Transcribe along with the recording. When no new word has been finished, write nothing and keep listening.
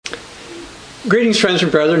Greetings, friends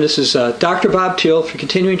and brethren. This is Dr. Bob Thiel for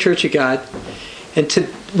Continuing Church of God. And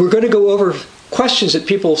we're going to go over questions that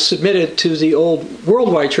people submitted to the old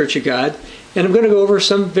Worldwide Church of God. And I'm going to go over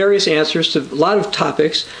some various answers to a lot of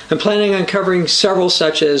topics. I'm planning on covering several,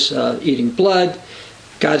 such as eating blood,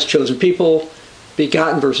 God's chosen people,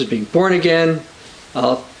 begotten versus being born again.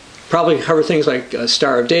 I'll probably cover things like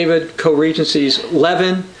Star of David, co-regencies,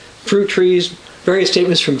 leaven, fruit trees, various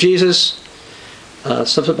statements from Jesus,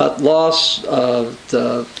 something about loss,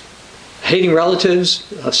 the hating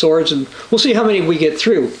relatives, swords, and we'll see how many we get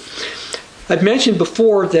through. I've mentioned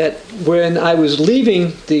before that when I was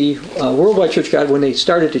leaving the Worldwide Church of God, when they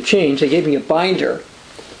started to change, they gave me a binder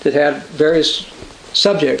that had various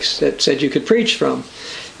subjects that said you could preach from.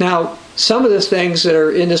 Now, some of the things that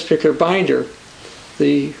are in this particular binder,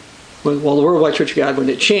 the Worldwide Church of God, when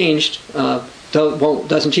it changed,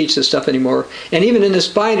 doesn't teach this stuff anymore. And even in this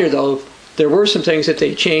binder, though, there were some things that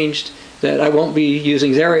they changed that I won't be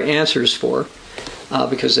using their answers for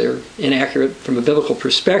because they're inaccurate from a biblical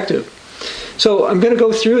perspective. So I'm going to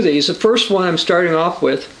go through these. The first one I'm starting off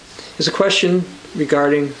with is a question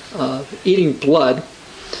regarding eating blood.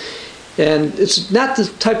 And it's not the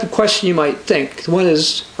type of question you might think. The one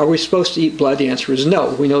is, are we supposed to eat blood? The answer is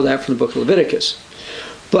no. We know that from the book of Leviticus.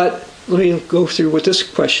 But let me go through what this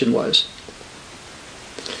question was.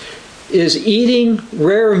 Is eating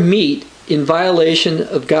rare meat in violation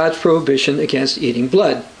of God's prohibition against eating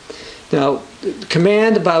blood? Now, the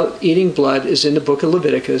command about eating blood is in the book of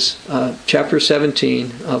Leviticus, chapter 17,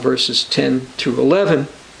 verses 10 through 11.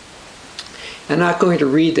 I'm not going to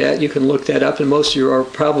read that. You can look that up, and most of you are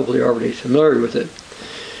probably already familiar with it.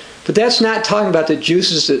 But that's not talking about the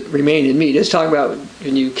juices that remain in meat. It's talking about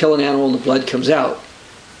when you kill an animal and the blood comes out.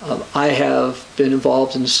 I have been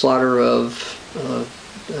involved in the slaughter of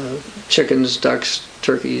chickens, ducks,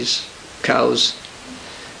 turkeys, cows,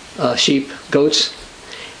 sheep, goats.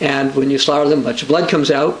 And when you slaughter them, a bunch of blood comes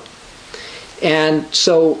out. And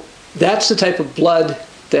so that's the type of blood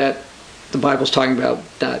that the Bible's talking about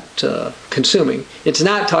not consuming. It's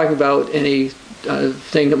not talking about any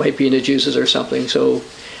thing that might be in the juices or something. So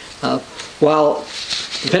while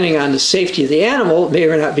depending on the safety of the animal, it may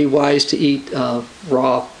or not be wise to eat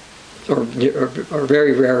raw or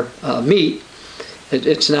very rare meat,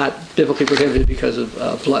 it's not biblically prohibited because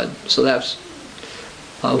of blood. So that's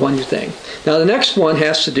one thing. Now the next one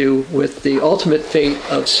has to do with the ultimate fate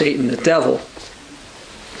of Satan, the devil.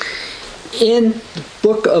 In the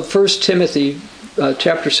book of 1 Timothy,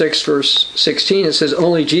 chapter 6, verse 16, it says,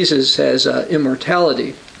 only Jesus has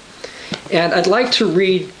immortality. And I'd like to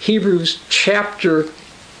read Hebrews chapter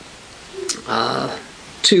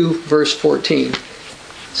 2, verse 14.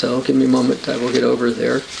 So give me a moment, I will get over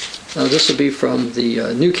there. This will be from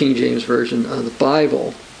the New King James Version of the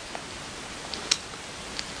Bible.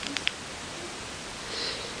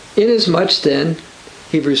 Inasmuch then,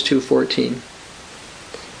 Hebrews 2:14,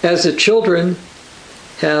 as the children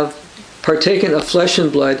have partaken of flesh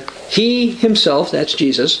and blood, he himself, that's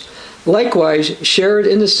Jesus, likewise shared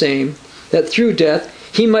in the same, that through death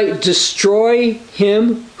he might destroy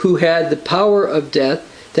him who had the power of death,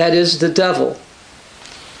 that is, the devil.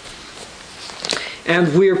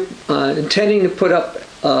 And we're intending to put up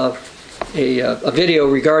a video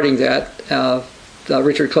regarding that.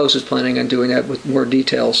 Richard Close is planning on doing that with more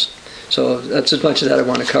details. So that's as much as that I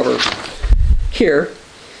want to cover here.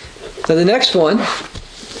 Then the next one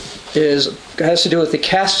has to do with the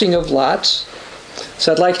casting of lots.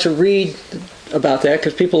 So I'd like to read about that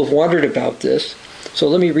because people have wondered about this. So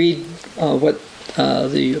let me read what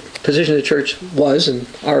the position of the church was, and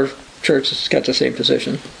our church has got the same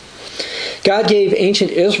position. God gave ancient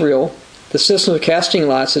Israel the system of casting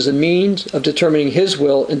lots as a means of determining his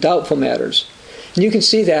will in doubtful matters. And you can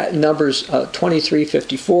see that in Numbers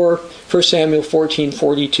 23:54, 1 Samuel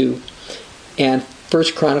 14:42, and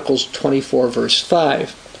 1 Chronicles 24, verse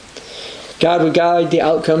 5. God would guide the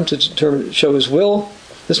outcome to show his will.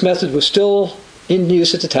 This method was still in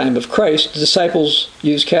use at the time of Christ. The disciples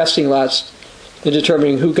used casting lots in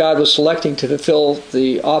determining who God was selecting to fulfill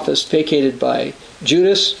the office vacated by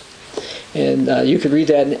Judas. And you could read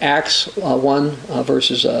that in Acts 1,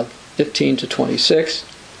 verses 15 to 26.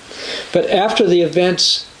 But after the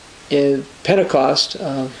events in Pentecost,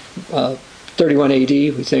 31 AD,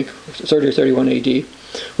 we think, 30 or 31 AD,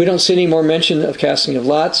 we don't see any more mention of casting of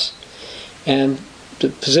lots. And the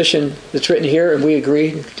position that's written here, and we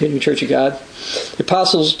agree, the Continuing Church of God, the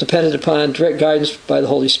apostles depended upon direct guidance by the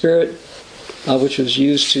Holy Spirit, which was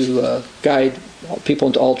used to guide people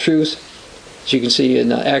into all truth, as you can see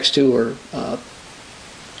in Acts 2 or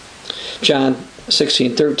John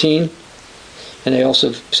 16:13. And they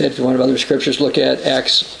also said, if you want other scriptures, look at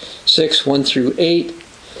Acts 6, 1 through 8,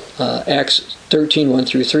 Acts 13, 1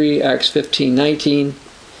 through 3, Acts 15, 19,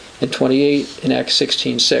 and 28, and Acts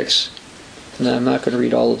 16, 6. And I'm not going to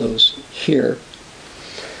read all of those here.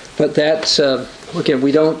 But that's, again,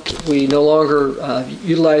 we no longer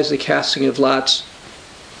utilize the casting of lots,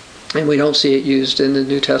 and we don't see it used in the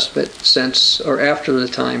New Testament since or after the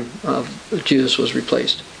time Jesus was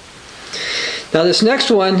replaced. Now this next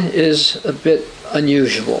one is a bit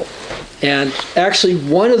unusual. And actually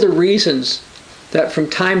one of the reasons that from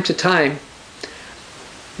time to time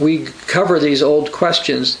we cover these old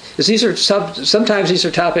questions is sometimes these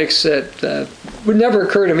are topics that would never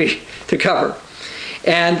occur to me to cover.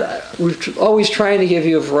 And we're always trying to give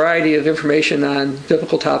you a variety of information on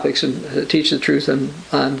biblical topics and teach the truth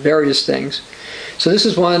on various things. So this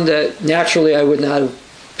is one that naturally I would not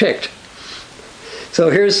have picked.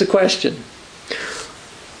 So here's the question.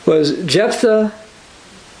 Was Jephthah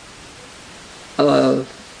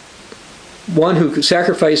one who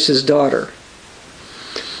sacrificed his daughter?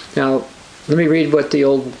 Now, let me read what the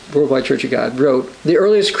old Worldwide Church of God wrote. The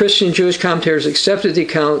earliest Christian Jewish commentators accepted the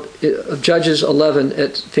account of Judges 11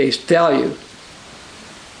 at face value.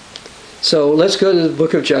 So let's go to the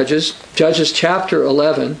book of Judges, Judges chapter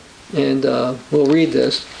 11, and we'll read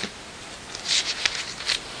this.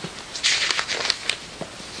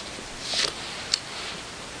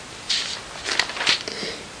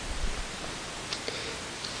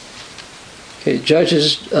 Okay,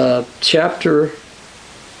 Judges chapter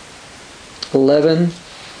 11,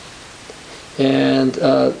 and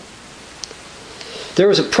there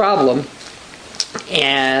was a problem,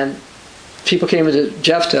 and people came to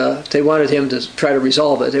Jephthah. They wanted him to try to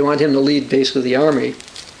resolve it. They wanted him to lead basically the army.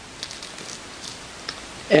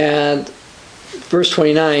 And verse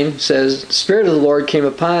 29 says, the Spirit of the Lord came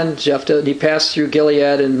upon Jephthah, and he passed through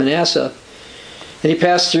Gilead and Manasseh, and he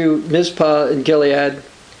passed through Mizpah and Gilead.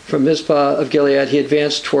 From Mizpah of Gilead he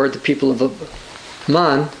advanced toward the people of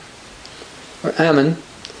Ammon,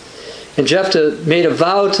 and Jephthah made a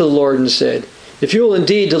vow to the Lord and said, if you will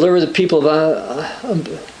indeed deliver the people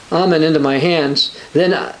of Ammon into my hands,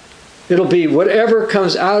 then it'll be whatever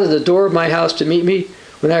comes out of the door of my house to meet me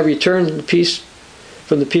when I return in peace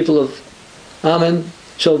from the people of Ammon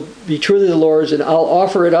shall be truly the Lord's, and I'll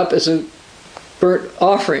offer it up as a burnt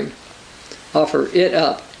offering. Offer it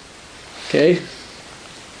up. Okay?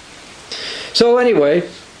 So anyway,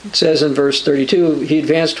 it says in verse 32, he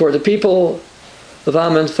advanced toward the people of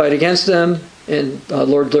Ammon to fight against them, and the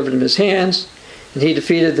Lord delivered him his hands, and he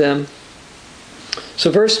defeated them.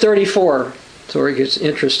 So verse 34, so where it gets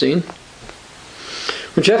interesting.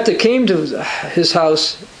 When Jephthah came to his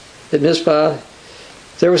house at Mizpah,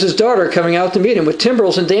 there was his daughter coming out to meet him with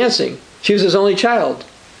timbrels and dancing. She was his only child.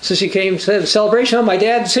 So she came to the celebration. Oh, my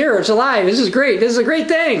dad's here. It's alive. This is great. This is a great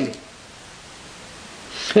thing.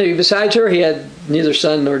 And besides her, he had neither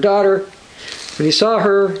son nor daughter. When he saw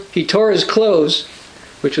her, he tore his clothes,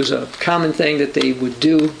 which was a common thing that they would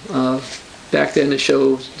do back then to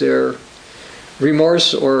show their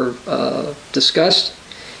remorse or disgust.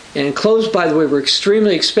 And clothes, by the way, were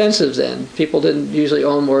extremely expensive then. People didn't usually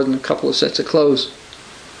own more than a couple of sets of clothes.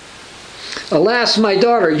 Alas, my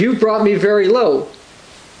daughter, you brought me very low.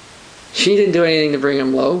 She didn't do anything to bring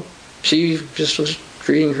him low. She just was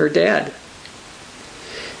treating her dad.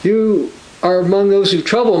 You are among those who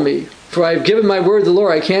trouble me, for I have given my word to the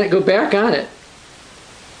Lord. I can't go back on it.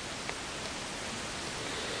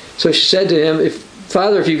 So she said to him,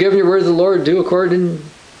 Father, if you've given your word to the Lord, do according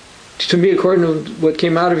to me according to what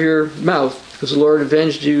came out of your mouth, because the Lord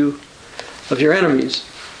avenged you of your enemies.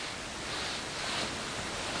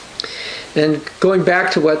 And going back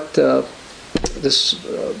to what this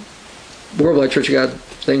Worldwide Church of God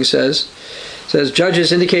thing says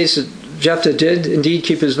Judges indicates that Jephthah did indeed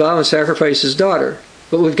keep his vow and sacrifice his daughter.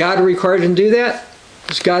 But would God require him to do that?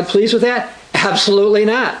 Is God pleased with that? Absolutely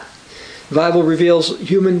not. The Bible reveals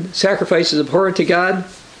human sacrifice is abhorrent to God.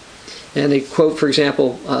 And they quote, for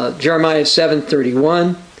example, Jeremiah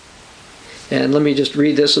 7:31. And let me just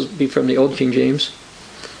read this. This will be from the Old King James.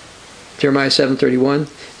 Jeremiah 7:31. And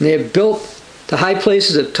they have built the high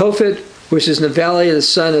places of Tophet, which is in the valley of the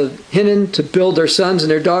son of Hinnom, to build their sons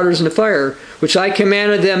and their daughters in the fire, which I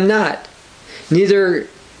commanded them not. Neither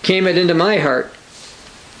came it into my heart.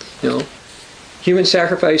 You know, human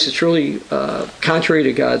sacrifice is truly contrary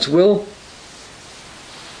to God's will.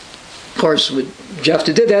 Of course, when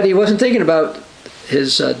Jephthah did that, he wasn't thinking about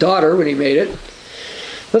his daughter when he made it.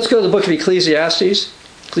 Let's go to the book of Ecclesiastes.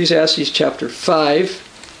 Ecclesiastes chapter 5.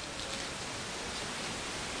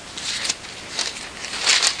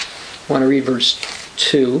 I want to read verse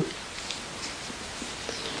 2.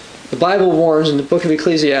 The Bible warns in the book of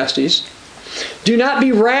Ecclesiastes, Do not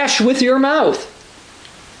be rash with your mouth,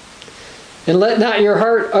 and let not your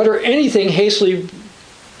heart utter anything hastily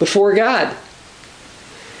before God.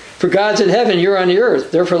 For God's in heaven, you're on the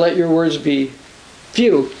earth. Therefore let your words be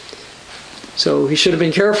few. So he should have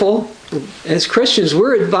been careful. As Christians,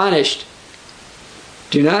 we're admonished.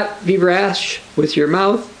 Do not be rash with your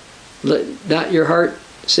mouth. Let not your heart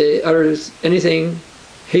utter anything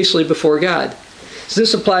hastily before God. So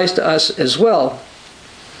this applies to us as well.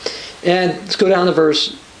 And let's go down to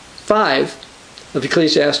verse 5 of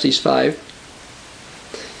Ecclesiastes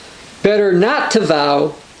 5. Better not to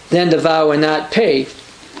vow than to vow and not pay.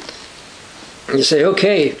 And you say,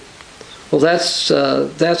 okay, well that's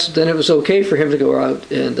then it was okay for him to go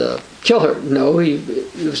out and kill her. No,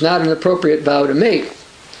 it was not an appropriate vow to make.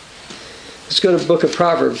 Let's go to the book of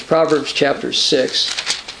Proverbs, Proverbs chapter 6.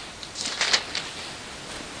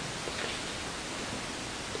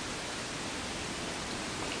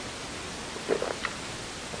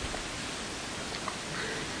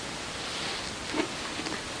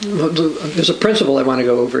 There's a principle I want to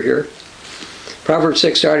go over here. Proverbs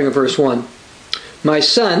 6, starting at verse 1. My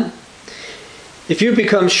son, if you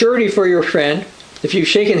become surety for your friend, if you've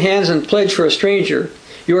shaken hands and pledged for a stranger,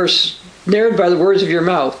 you are snared by the words of your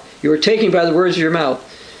mouth. You are taken by the words of your mouth.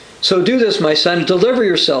 So do this, my son, deliver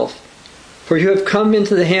yourself, for you have come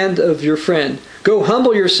into the hand of your friend. Go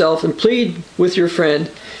humble yourself and plead with your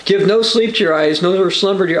friend. Give no sleep to your eyes, nor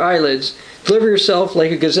slumber to your eyelids. Deliver yourself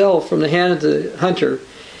like a gazelle from the hand of the hunter,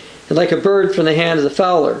 and like a bird from the hand of the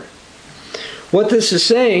fowler. What this is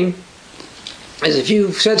saying is if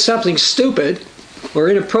you've said something stupid or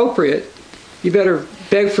inappropriate, you better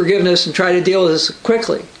beg forgiveness and try to deal with this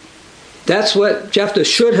quickly. That's what Jephthah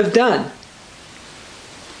should have done.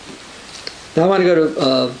 Now I want to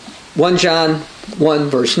go to 1 John 1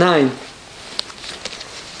 verse 9.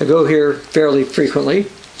 I go here fairly frequently.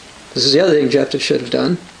 This is the other thing Jephthah should have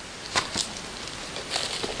done.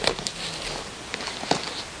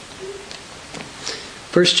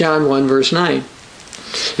 1 John 1 verse 9.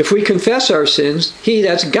 If we confess our sins, he,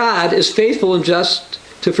 that's God, is faithful and just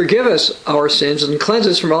to forgive us our sins and cleanse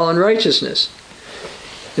us from all unrighteousness.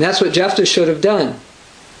 And that's what Jephthah should have done.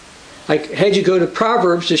 I had you go to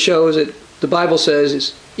Proverbs to show that the Bible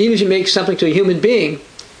says, even if you make something to a human being,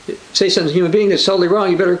 say something to a human being that's totally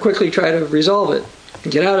wrong, you better quickly try to resolve it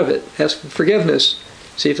and get out of it. Ask for forgiveness.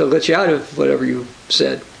 See if they'll let you out of whatever you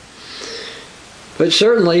said. But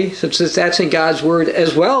certainly, since that's in God's Word,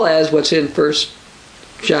 as well as what's in 1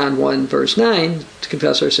 John 1 verse 9, to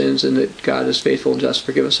confess our sins and that God is faithful and just to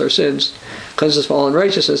forgive us our sins, cleanse us from all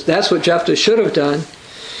unrighteousness, that's what Jephthah should have done,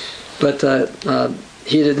 but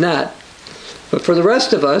he did not. But for the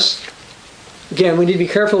rest of us, again, we need to be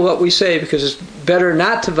careful what we say, because it's better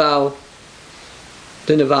not to vow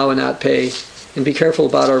than to vow and not pay, and be careful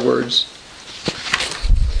about our words.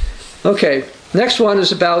 Okay, next one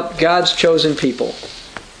is about God's chosen people.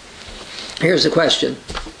 Here's the question.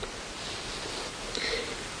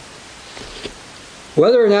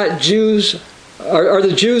 Whether or not Jews, are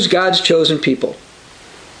the Jews God's chosen people?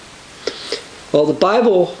 Well, the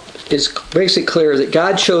Bible makes it clear that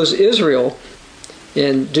God chose Israel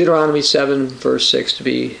in Deuteronomy 7 verse 6 to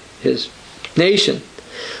be his nation.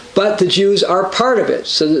 But the Jews are part of it.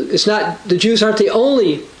 So it's not, the Jews aren't the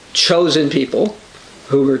only chosen people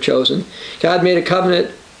who were chosen. God made a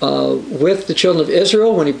covenant with the children of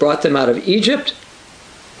Israel when he brought them out of Egypt.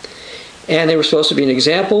 And they were supposed to be an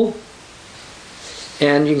example.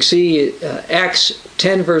 And you can see Acts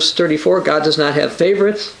 10 verse 34, God does not have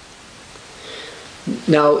favorites.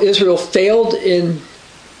 Now Israel failed in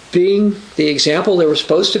being the example they were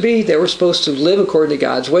supposed to be. They were supposed to live according to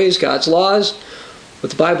God's ways, God's laws. What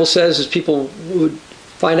the Bible says is people would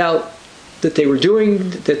find out that they were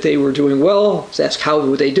doing well, ask how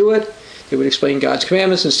would they do it. They would explain God's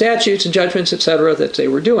commandments and statutes and judgments, etc., that they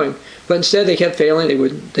were doing. But instead they kept failing.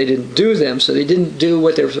 They didn't do them, so they didn't do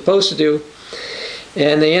what they were supposed to do.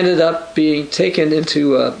 And they ended up being taken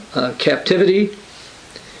into captivity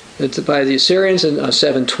by the Assyrians in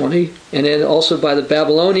 720, and then also by the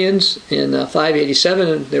Babylonians in 587.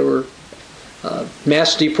 And there were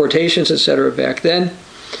mass deportations, etc. back then.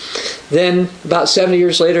 Then, about 70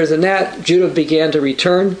 years later than that, Judah began to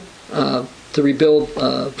return to rebuild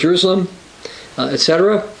Jerusalem,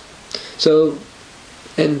 etc. So,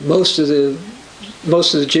 and most of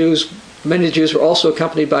the Jews, many of the Jews were also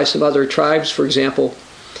accompanied by some other tribes. For example,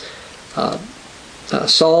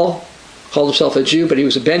 Saul called himself a Jew, but he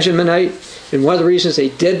was a Benjaminite. And one of the reasons they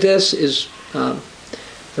did this is, I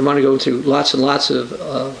want to go into lots and lots of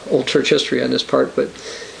old church history on this part, but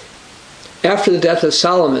after the death of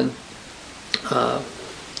Solomon,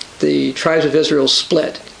 the tribes of Israel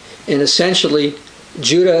split. And essentially,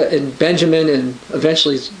 Judah and Benjamin, and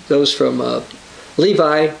eventually those from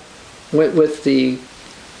Levi, went with the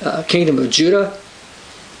kingdom of Judah.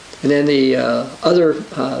 And then the other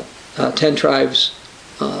 10 tribes,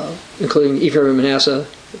 including Ephraim and Manasseh,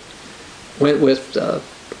 went with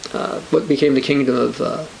what became the kingdom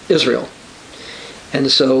of Israel. And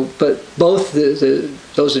so, but both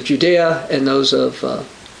those of Judea and those of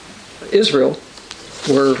Israel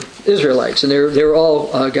were Israelites, and they were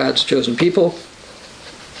all God's chosen people.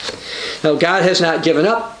 Now, God has not given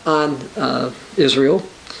up on Israel.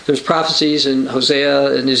 There's prophecies in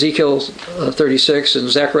Hosea and Ezekiel 36 and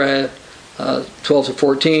Zechariah 12 to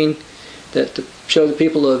 14 that show the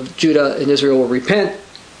people of Judah and Israel will repent,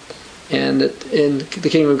 and that in the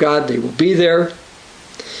kingdom of God they will be there.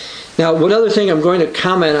 Now, one other thing I'm going to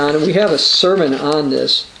comment on, and we have a sermon on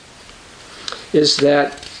this, is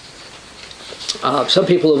that some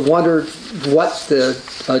people have wondered what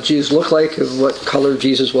the Jews look like, and what color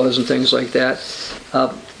Jesus was, and things like that.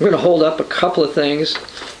 We're going to hold up a couple of things.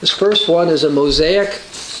 This first one is a mosaic,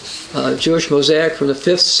 Jewish mosaic from the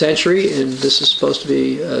 5th century, and this is supposed to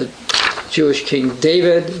be Jewish King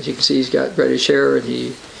David. As you can see, he's got reddish hair, and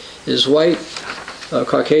he is white,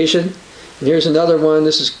 Caucasian. And here's another one.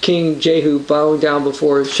 This is King Jehu bowing down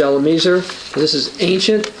before Shalmaneser. This is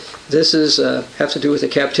ancient. This is has to do with the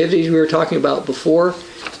captivities we were talking about before.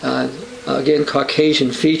 Again,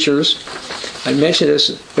 Caucasian features. I mentioned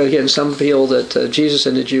this, but again, some feel that Jesus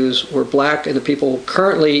and the Jews were black, and the people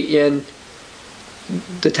currently in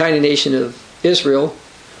the tiny nation of Israel,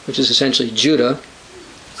 which is essentially Judah,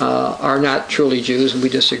 are not truly Jews, and we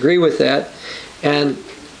disagree with that. And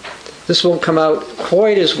this won't come out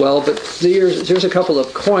quite as well, but there's a couple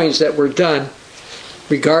of coins that were done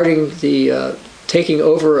regarding the taking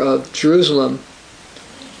over of Jerusalem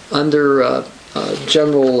under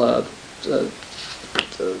General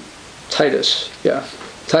Titus.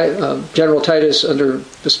 General Titus under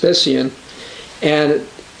Vespasian. And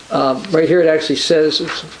right here it actually says,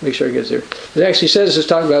 make sure I get there. It actually says it's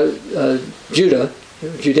talking about Judea.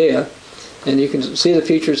 And you can see the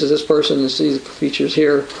features of this person and see the features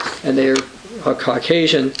here, and they are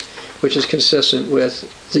Caucasian, which is consistent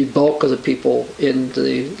with the bulk of the people in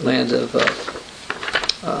the land of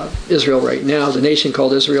Israel right now, the nation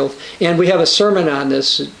called Israel. And we have a sermon on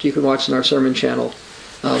this that you can watch on our sermon channel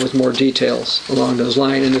with more details along those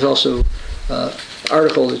lines. And there's also an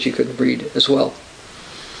article that you could read as well.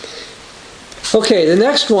 Okay, the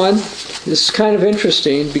next one is kind of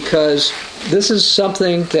interesting because this is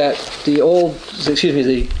something that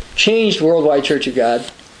the changed Worldwide Church of God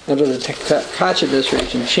under the Koch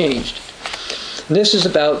administration changed. And this is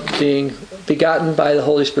about being begotten by the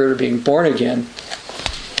Holy Spirit or being born again.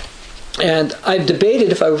 And I've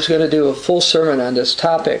debated if I was going to do a full sermon on this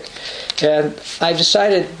topic. And I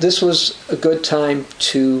decided this was a good time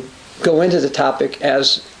to go into the topic,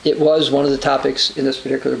 as it was one of the topics in this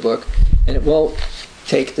particular book. And it won't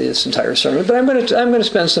take this entire sermon, but I'm going to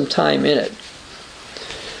spend some time in it.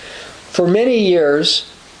 For many years,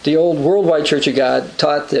 the old Worldwide Church of God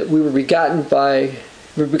taught that we were begotten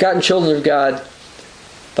children of God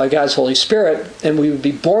by God's Holy Spirit, and we would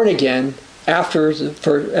be born again after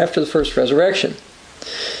the first resurrection.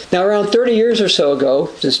 Now, around 30 years or so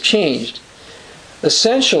ago, this changed.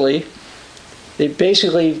 Essentially, it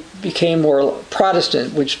basically became more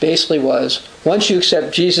Protestant, which basically was, once you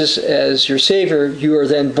accept Jesus as your Savior, you are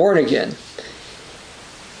then born again.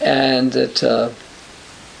 And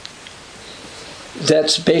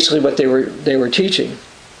that's basically what they were teaching.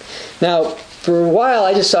 Now, for a while,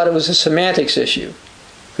 I just thought it was a semantics issue,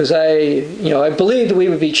 because I believed that we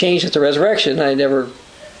would be changed at the resurrection. I never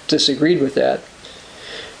disagreed with that.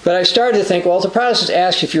 But I started to think, well, if the Protestants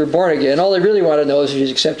ask if you're born again, all they really want to know is if you've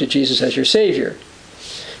accepted Jesus as your Savior.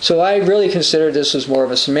 So I really considered this as more of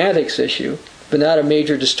a semantics issue, but not a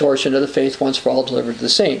major distortion of the faith once for all delivered to the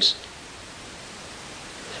saints.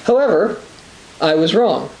 However, I was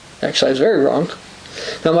wrong. Actually, I was very wrong.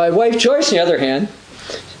 Now, my wife Joyce, on the other hand,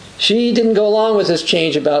 she didn't go along with this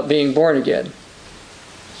change about being born again.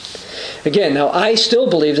 Again, now I still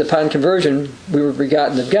believe that upon conversion we were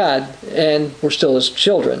begotten of God and we're still His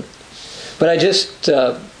children. But I just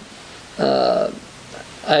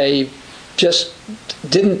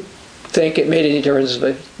didn't think it made any difference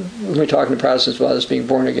when we're talking to Protestants about us being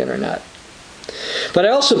born again or not. But I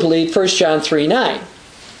also believe 1 John 3:9,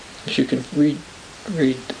 which you can read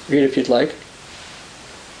if you'd like,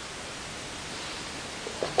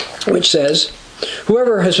 which says,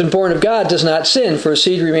 "Whoever has been born of God does not sin, for his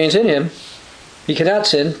seed remains in him. He cannot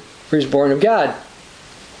sin, for he is born of God."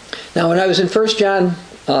 Now, when I was in 1 John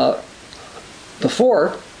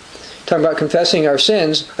before, talking about confessing our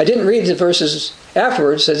sins, I didn't read the verses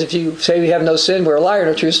afterwards. It says, if you say we have no sin, we're a liar and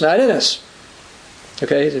the truth is not in us.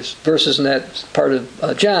 Okay, there's verses in that part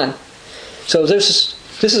of John. So this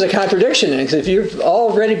is a contradiction, because if you've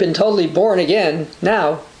already been totally born again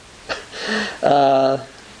now,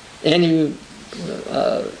 and you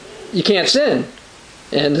can't sin.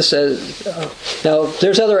 And this says, now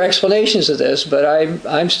there's other explanations of this, but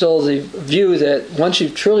I'm still the view that once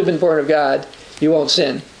you've truly been born of God, you won't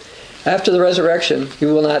sin. After the resurrection, you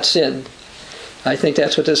will not sin. I think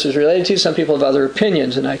that's what this is related to. Some people have other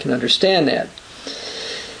opinions, and I can understand that.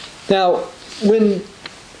 Now, when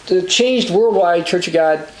the changed worldwide Church of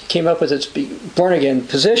God came up with its born-again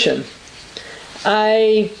position,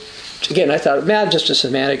 I thought, man, just a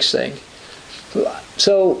semantics thing.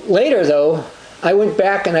 So later, though, I went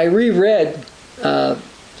back and I reread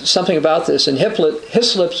something about this in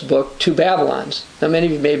Hislop's book, Two Babylons. Now, many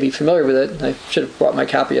of you may be familiar with it. I should have brought my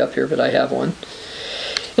copy up here, but I have one.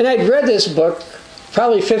 And I'd read this book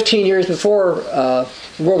probably 15 years before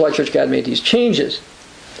Worldwide Church of God made these changes.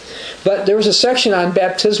 But there was a section on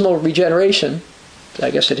baptismal regeneration that I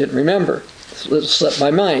guess I didn't remember. It slipped my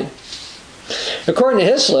mind. According to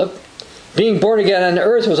Hislop, being born again on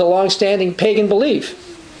earth was a long-standing pagan belief.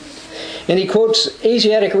 And he quotes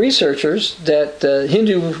Asiatic researchers that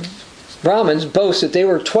Hindu Brahmins boast that they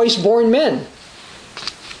were twice-born men.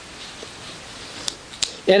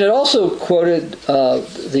 And it also quoted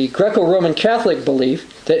the Greco-Roman Catholic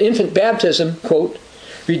belief that infant baptism, quote,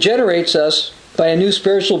 regenerates us by a new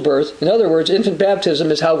spiritual birth. In other words, infant baptism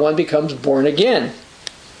is how one becomes born again.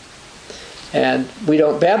 And we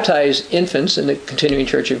don't baptize infants in the continuing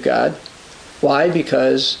Church of God. Why?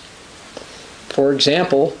 Because, for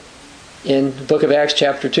example, in the book of Acts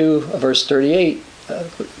chapter 2, verse 38,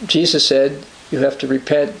 Jesus said you have to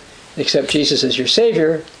repent and accept Jesus as your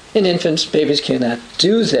Savior. And infants, babies cannot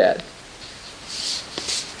do that.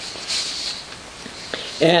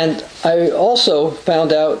 And I also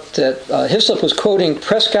found out that Hislop was quoting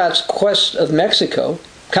Prescott's conquest of Mexico.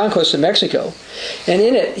 And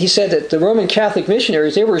in it, he said that the Roman Catholic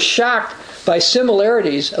missionaries, they were shocked by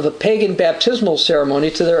similarities of a pagan baptismal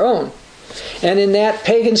ceremony to their own. And in that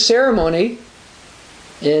pagan ceremony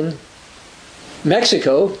in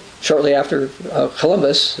Mexico, shortly after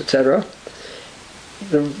Columbus, etc.,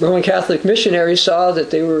 the Roman Catholic missionaries saw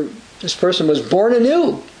that this person was born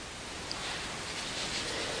anew.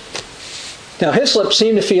 Now, Hislop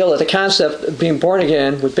seemed to feel that the concept of being born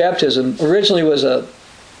again with baptism originally was a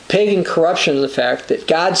pagan corruption of the fact that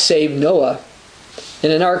God saved Noah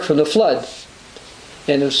in an ark from the flood.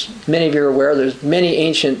 And as many of you are aware, there's many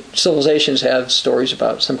ancient civilizations have stories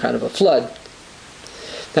about some kind of a flood.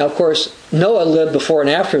 Now, of course, Noah lived before and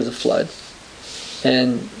after the flood.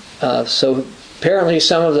 And so apparently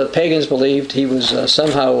some of the pagans believed he was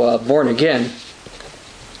somehow born again.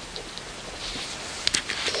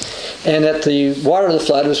 And that the water of the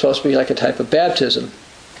flood was supposed to be like a type of baptism.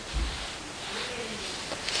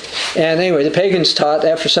 And anyway, the pagans taught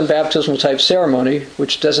after some baptismal type ceremony,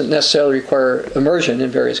 which doesn't necessarily require immersion in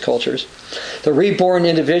various cultures, the reborn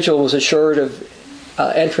individual was assured of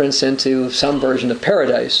entrance into some version of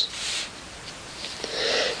paradise.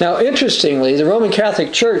 Now, interestingly, the Roman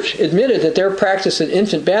Catholic Church admitted that their practice of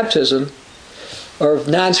infant baptism are of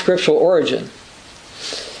non-scriptural origin.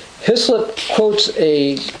 Hislop quotes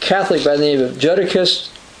a Catholic by the name of Judicus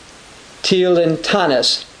Thiel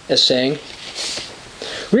as saying,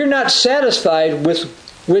 "We are not satisfied with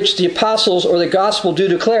which the apostles or the gospel do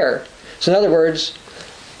declare." So in other words,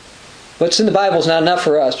 what's in the Bible is not enough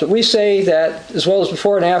for us, but we say that, as well as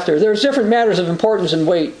before and after, there's different matters of importance and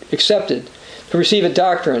weight accepted to receive a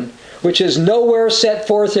doctrine which is nowhere set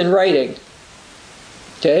forth in writing.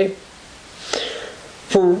 Okay?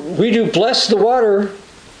 For we do bless the water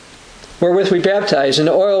wherewith we baptize, and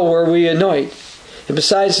the oil where we anoint. And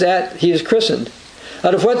besides that, he is christened.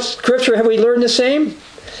 Out of what scripture have we learned the same?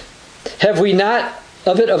 Have we not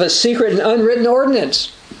of it of a secret and unwritten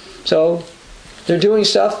ordinance? So, they're doing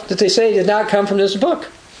stuff that they say did not come from this book.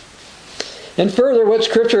 And further, what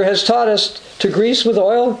scripture has taught us to grease with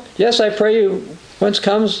oil? Yes, I pray you, whence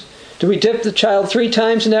comes? Do we dip the child 3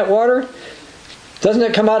 times in that water? Doesn't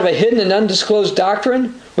it come out of a hidden and undisclosed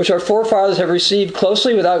doctrine, which our forefathers have received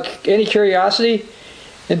closely without any curiosity,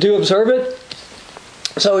 and do observe it?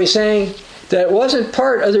 So he's saying that it wasn't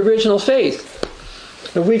part of the original faith.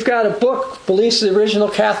 We've got a book, Beliefs of the Original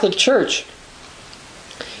Catholic Church.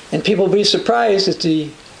 And people will be surprised that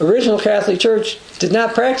the original Catholic Church did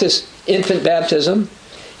not practice infant baptism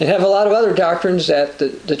and have a lot of other doctrines that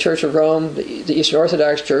the Church of Rome, the Eastern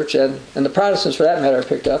Orthodox Church, and the Protestants, for that matter,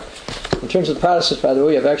 picked up. In terms of the Protestants, by the way,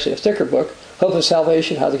 we have actually a thicker book, hope of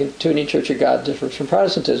salvation, how the continuing Church of God differs from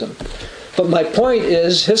Protestantism. But my point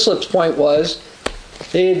is, Hislop's point was,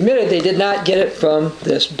 they admitted they did not get it from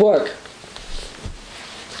this book.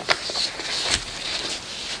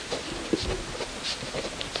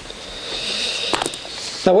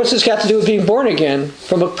 Now, what's this got to do with being born again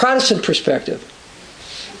from a Protestant perspective?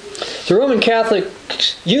 The Roman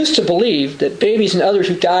Catholics used to believe that babies and others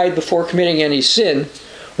who died before committing any sin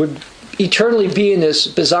would eternally be in this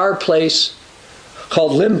bizarre place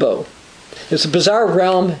called limbo. It's a bizarre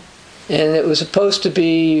realm, and it was supposed to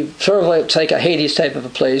be sort of like a Hades type of a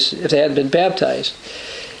place if they hadn't been baptized.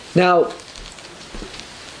 Now,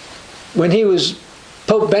 when he was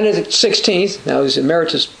Pope Benedict XVI, now he's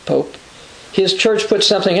emeritus Pope, his church put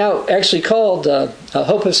something out actually called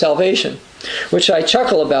Hope of Salvation, which I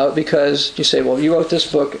chuckle about because you say, well, you wrote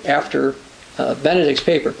this book after Benedict's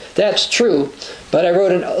paper. That's true, but I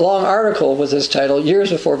wrote a long article with this title years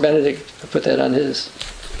before Benedict put that on his.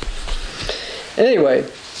 Anyway,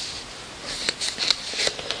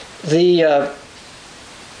 the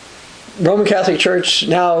Roman Catholic Church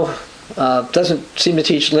now doesn't seem to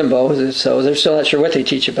teach limbo, so they're still not sure what they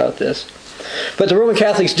teach about this. But the Roman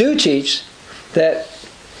Catholics do teach that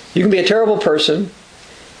you can be a terrible person,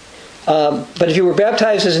 but if you were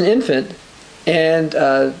baptized as an infant and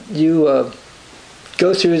you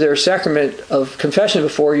go through their sacrament of confession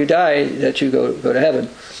before you die, that you go to heaven.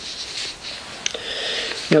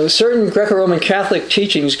 Now, certain Greco-Roman Catholic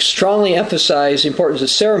teachings strongly emphasize the importance of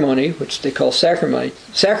ceremony, which they call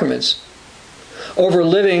sacraments, over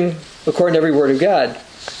living according to every word of God.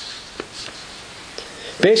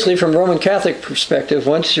 Basically, from Roman Catholic perspective,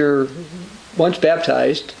 once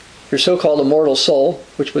baptized, your so-called immortal soul,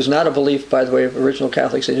 which was not a belief, by the way, of original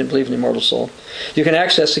Catholics, they didn't believe in the immortal soul, you can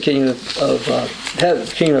access the kingdom of heaven,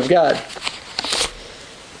 kingdom of God.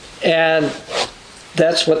 And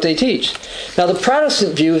that's what they teach. Now, the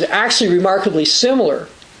Protestant view is actually remarkably similar,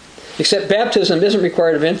 except baptism isn't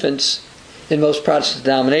required of infants in most Protestant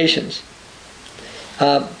denominations.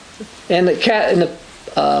 And the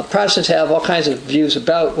Protestants have all kinds of views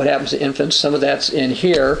about what happens to infants. Some of that's in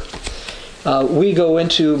here. We go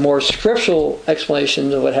into more scriptural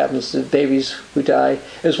explanations of what happens to babies who die,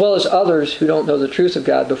 as well as others who don't know the truth of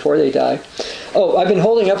God before they die. Oh, I've been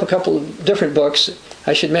holding up a couple of different books.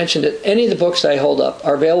 I should mention that any of the books that I hold up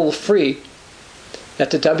are available free at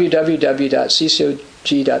the www.ccog.org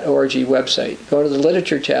website. Go to the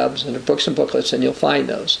literature tabs under books and booklets and you'll find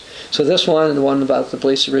those. So this one and the one about the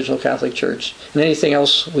beliefs of the original Catholic Church and anything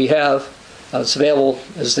else we have, it's available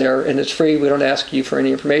is there, and it's free. We don't ask you for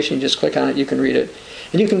any information. You just click on it, you can read it.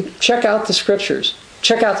 And you can check out the scriptures.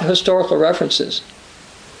 Check out the historical references.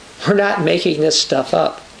 We're not making this stuff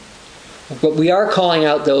up. But we are calling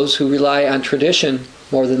out those who rely on tradition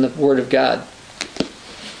more than the Word of God.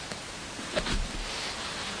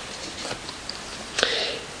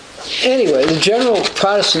 Anyway, the general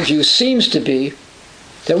Protestant view seems to be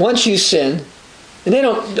that once you sin, and they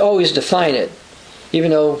don't always define it,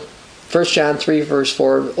 even though 1 John 3 verse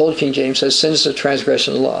 4, Old King James says, sin is a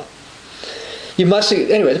transgression of the law.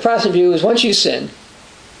 Anyway, the Protestant view is once you sin,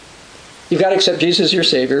 you've got to accept Jesus as your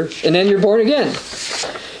Savior, and then you're born again.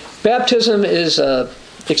 Baptism is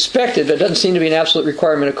expected, but it doesn't seem to be an absolute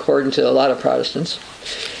requirement according to a lot of Protestants.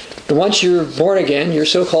 But once you're born again, your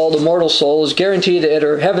so-called immortal soul is guaranteed to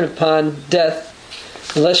enter heaven upon death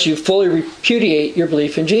unless you fully repudiate your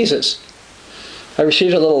belief in Jesus. I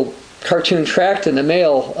received a little cartoon tract in the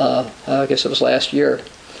mail, I guess it was last year.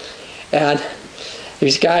 And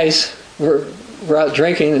these guys were out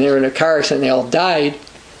drinking and they were in a car accident and they all died.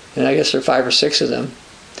 And I guess there are 5 or 6 of them.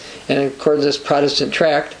 And according to this Protestant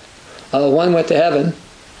tract, one went to heaven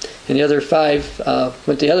and the other 5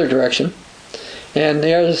 went the other direction. And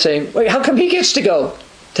the other saying, wait, how come he gets to go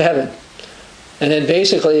to heaven? And then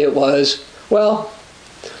basically it was, well,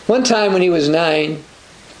 one time when he was 9,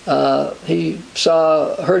 he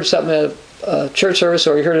heard something at a church service,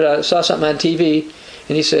 or he saw something on TV,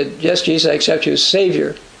 and he said, yes, Jesus, I accept you as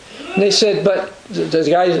Savior. And they said, but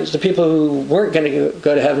the people who weren't going to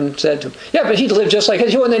go to heaven said to him, yeah, but he lived just like us.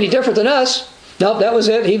 He wasn't any different than us. Nope, that was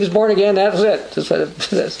it. He was born again. That was it. That's what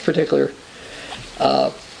that particular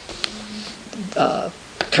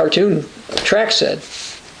cartoon tract said.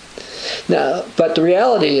 Now, but the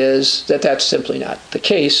reality is that that's simply not the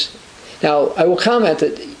case. Now, I will comment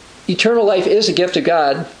that eternal life is a gift of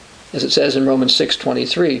God, as it says in Romans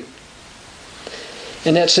 6:23.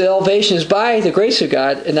 And that salvation is by the grace of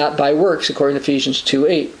God and not by works, according to Ephesians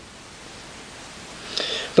 2:8.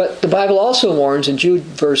 But the Bible also warns in Jude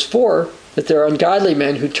verse 4 that there are ungodly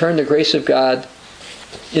men who turn the grace of God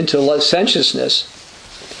into licentiousness.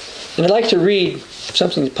 And I'd like to read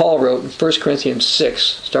something that Paul wrote in 1 Corinthians 6,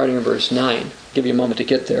 starting in verse 9. I'll give you a moment to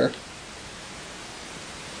get there.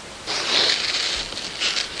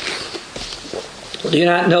 Do you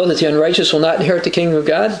not know that the unrighteous will not inherit the kingdom of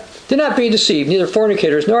God? Do not be deceived. Neither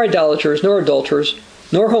fornicators, nor idolaters, nor adulterers,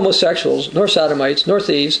 nor homosexuals, nor sodomites, nor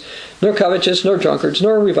thieves, nor covetous, nor drunkards,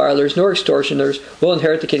 nor revilers, nor extortioners will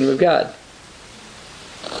inherit the kingdom of God.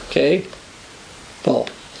 Okay? Well,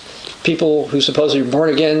 people who supposedly were born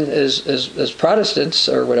again as Protestants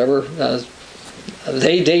or whatever,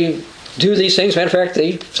 they do these things. Matter of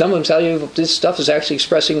fact, some of them tell you this stuff is actually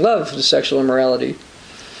expressing love, the sexual immorality.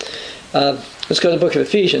 Let's go to the book of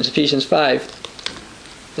Ephesians 5.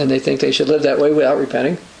 And they think they should live that way without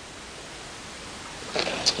repenting.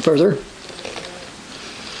 Further,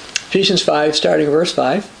 Ephesians 5, starting verse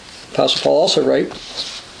 5, Apostle Paul also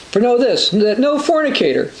writes, "For know this, that no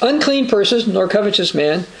fornicator, unclean person, nor covetous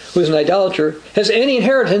man, who is an idolater, has any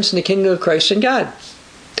inheritance in the kingdom of Christ and God.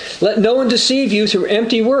 Let no one deceive you through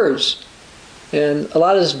empty words." And a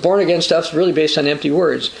lot of this born-again stuff is really based on empty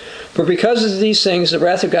words. "For because of these things, the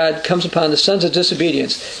wrath of God comes upon the sons of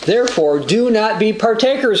disobedience. Therefore, do not be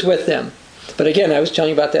partakers with them." But again, I was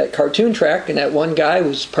telling you about that cartoon track, and that one guy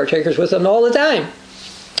was partakers with them all the time.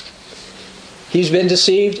 He's been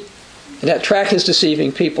deceived, and that track is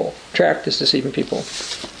deceiving people.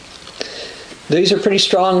 These are pretty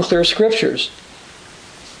strong, clear scriptures.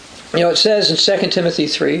 It says in 2 Timothy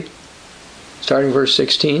 3, starting verse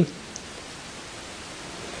 16,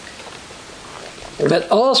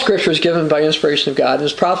 that all Scripture is given by inspiration of God and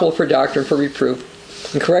is profitable for doctrine, for reproof,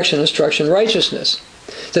 and correction, instruction, righteousness,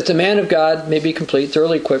 that the man of God may be complete,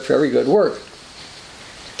 thoroughly equipped for every good work.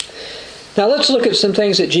 Now let's look at some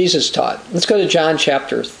things that Jesus taught. Let's go to John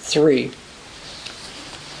chapter 3.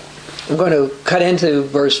 I'm going to cut into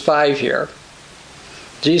verse 5 here.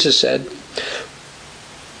 Jesus said,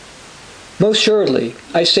 "Most assuredly,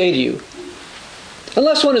 I say to you,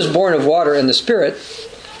 unless one is born of water and the Spirit,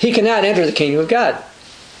 he cannot enter the kingdom of God.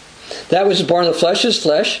 That which is born of the flesh is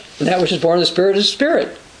flesh, and that which is born of the Spirit is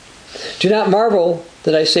spirit. Do not marvel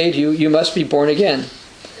that I say to you, you must be born again.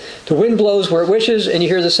 The wind blows where it wishes, and you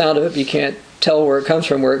hear the sound of it, but you can't tell where it comes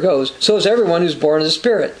from, where it goes. So is everyone who's born of the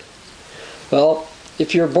Spirit." Well,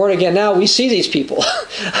 if you're born again now, we see these people.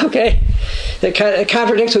 Okay? It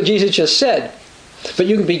contradicts what Jesus just said. But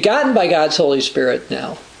you can be begotten by God's Holy Spirit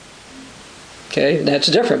now. Okay? And that's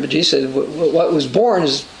different. But Jesus said what was born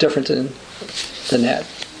is different than that.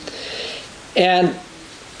 And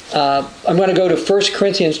I'm going to go to 1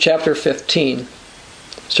 Corinthians chapter 15,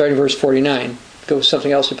 starting verse 49. Go with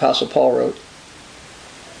something else the Apostle Paul wrote.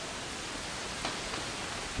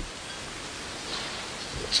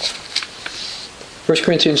 First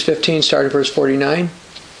Corinthians 15, starting verse 49.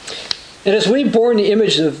 "And as we bore in the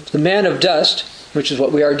image of the man of dust," which is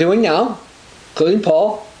what we are doing now, including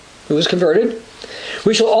Paul, who was converted,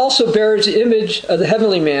 "we shall also bear the image of the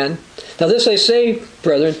heavenly man. Now this I say,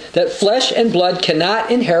 brethren, that flesh and blood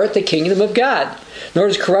cannot inherit the kingdom of God, nor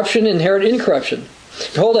does corruption inherit incorruption.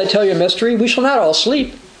 Behold, I tell you a mystery, we shall not all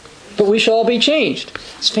sleep, but we shall all be changed."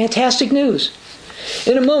 It's fantastic news.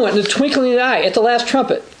 "In a moment, in the twinkling of an eye, at the last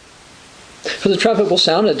trumpet. For the trumpet will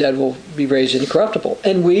sound, and the dead will be raised incorruptible,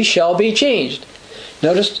 and we shall be changed."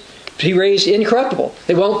 Notice, be raised incorruptible.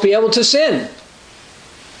 They won't be able to sin.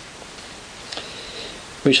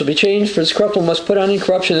 "We shall be changed, for this corruptible must put on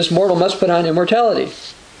incorruption, this mortal must put on immortality."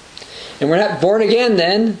 And we're not born again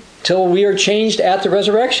then till we are changed at the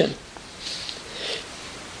resurrection.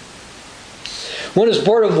 One is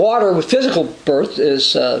born of water with physical birth,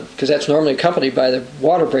 because that's normally accompanied by the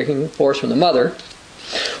water breaking forth from the mother.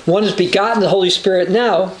 One is begotten of the Holy Spirit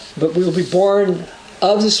now, but we will be born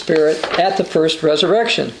of the Spirit at the first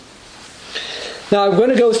resurrection. Now I'm going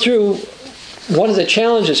to go through one of the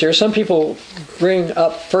challenges here. Some people bring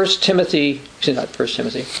up 1 Timothy, not 1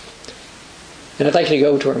 Timothy, and I'd like you to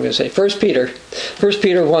go to where I'm going to say 1 Peter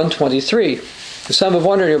 1:23. Some have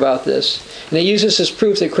wondered about this, and they use this as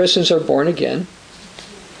proof that Christians are born again.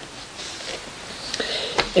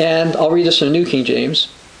 And I'll read this in the New King James.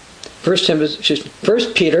 1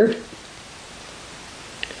 Peter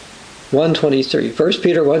 1:23. 1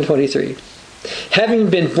 Peter 1:23. "Having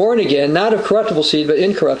been born again, not of corruptible seed, but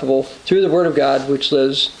incorruptible, through the word of God, which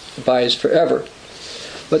lives, abides forever."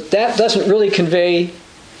 But that doesn't really convey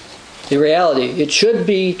the reality. It should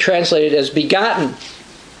be translated as begotten.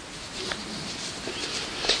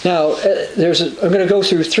 Now, I'm going to go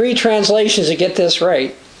through 3 translations to get this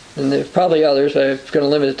right. And there are probably others, but I'm going to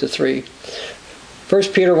limit it to 3.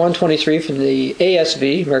 1 Peter 1:23 from the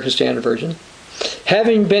ASV, American Standard Version.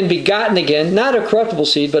 "Having been begotten again, not of corruptible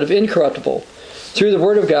seed, but of incorruptible, through the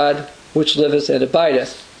word of God, which liveth and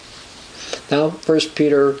abideth." Now, 1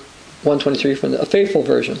 Peter 1:23 from a faithful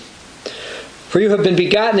version. For you have been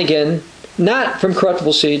begotten again, not from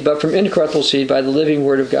corruptible seed, but from incorruptible seed by the living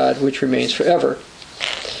word of God, which remains forever.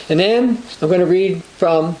 And then I'm going to read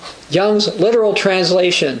from Young's literal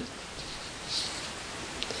translation.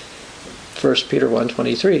 1 Peter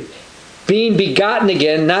 1:23. Being begotten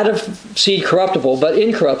again, not of seed corruptible, but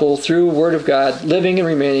incorruptible, through word of God, living and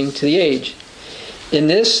remaining to the age. In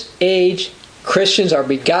this age, Christians are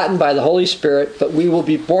begotten by the Holy Spirit, but we will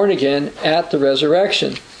be born again at the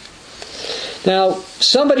resurrection. Now,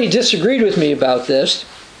 somebody disagreed with me about this,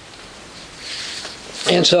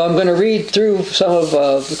 and so I'm going to read through some of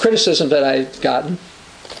the criticism that I've gotten.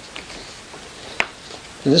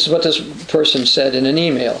 And this is what this person said in an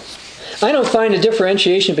email. I don't find a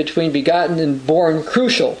differentiation between begotten and born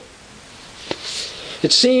crucial.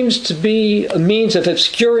 It seems to be a means of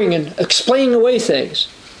obscuring and explaining away things.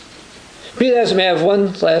 Be that as it may, I have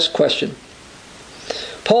one last question.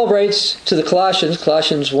 Paul writes to the Colossians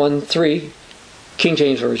 1:3, King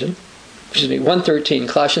James Version. 1:13,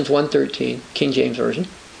 Colossians 1:13, King James Version.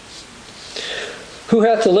 Who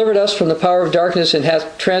hath delivered us from the power of darkness and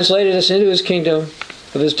hath translated us into his kingdom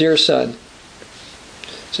of his dear Son.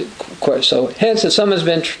 So, hence, if someone has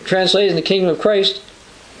been translated in the kingdom of Christ,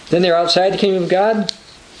 then they're outside the kingdom of God.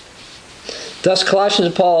 Thus, Colossians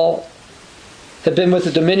and Paul have been with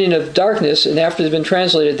the dominion of darkness, and after they've been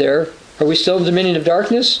translated there, are we still in the dominion of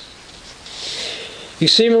darkness? You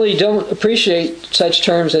seemingly don't appreciate such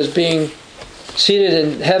terms as being seated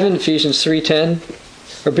in heaven, Ephesians 3:10,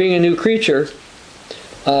 or being a new creature,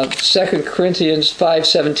 2 Corinthians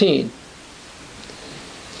 5:17.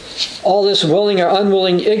 All this willing or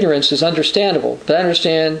unwilling ignorance is understandable, but I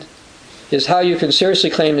understand is how you can seriously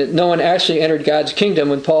claim that no one actually entered God's kingdom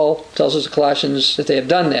when Paul tells us in Colossians that they have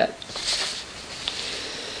done that.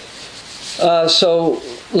 So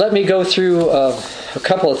let me go through a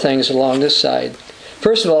couple of things along this side.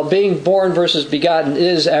 First of all, being born versus begotten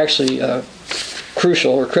is actually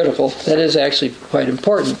crucial or critical. That is actually quite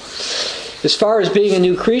important. As far as being a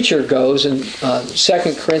new creature goes, in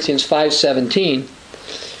 2 Corinthians 5:17,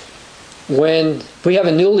 when we have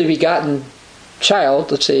a newly begotten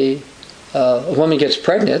child, let's say a woman gets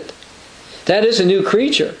pregnant, that is a new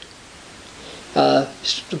creature. The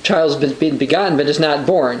child's been begotten, but is not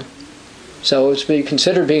born. So it's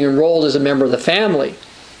considered being enrolled as a member of the family.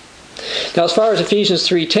 Now, as far as Ephesians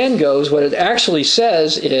 3:10 goes, what it actually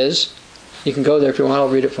says is, you can go there if you want, I'll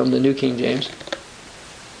read it from the New King James.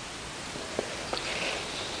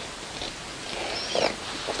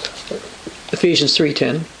 Ephesians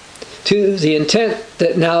 3:10. To the intent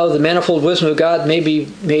that now the manifold wisdom of God may be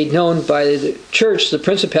made known by the church, the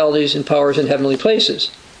principalities and powers in heavenly places.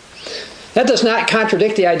 That does not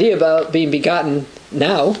contradict the idea about being begotten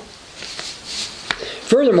now.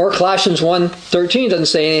 Furthermore, Colossians 1:13 doesn't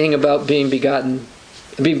say anything about being begotten,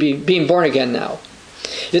 being born again now.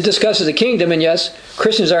 It discusses the kingdom, and yes,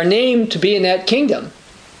 Christians are named to be in that kingdom.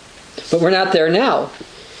 But we're not there now.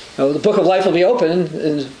 The book of life will be open,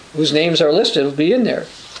 and whose names are listed will be in there.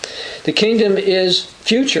 The kingdom is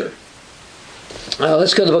future.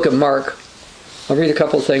 Let's go to the book of Mark. I'll read a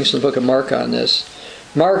couple of things from the book of Mark on this.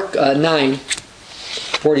 Mark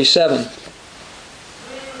 9:47.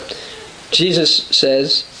 Jesus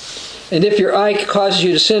says, and if your eye causes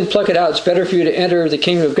you to sin, pluck it out. It's better for you to enter the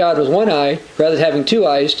kingdom of God with one eye rather than having two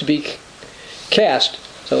eyes to be cast.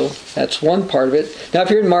 So that's one part of it. Now if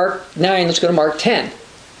you're in Mark 9, let's go to Mark 10.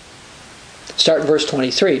 Start in verse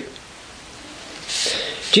 23.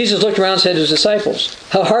 Jesus looked around and said to his disciples,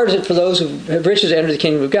 how hard is it for those who have riches to enter the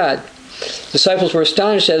kingdom of God? The disciples were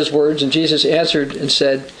astonished at his words, and Jesus answered and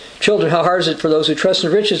said, children, how hard is it for those who trust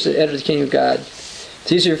in riches to enter the kingdom of God?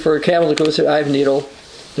 It's easier for a camel to go through the eye of a needle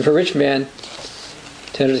than for a rich man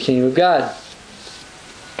to enter the kingdom of God.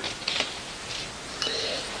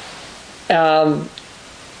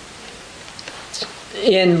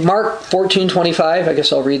 In Mark 14:25, I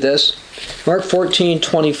guess I'll read this. Mark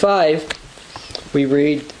 14:25, we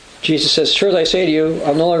read, Jesus says, surely I say to you,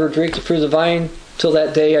 I'll no longer drink the fruit of the vine till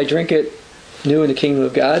that day I drink it new in the kingdom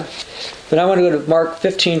of God. But I want to go to Mark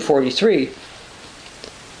 15:43.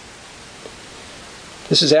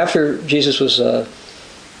 This is after Jesus was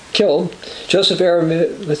killed. Joseph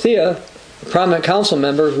Arimathea, a prominent council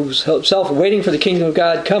member who was himself waiting for the kingdom of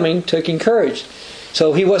God coming, taking courage.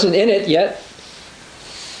 So he wasn't in it yet.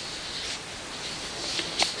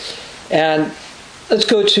 And let's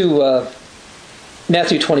go to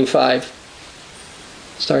Matthew 25,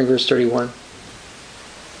 starting verse 31.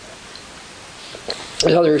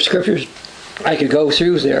 There's other scriptures I could go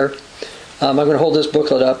through there. I'm going to hold this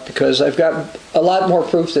booklet up because I've got a lot more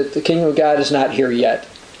proof that the kingdom of God is not here yet.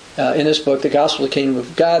 in this book, The Gospel of the Kingdom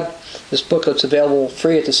of God. This booklet's available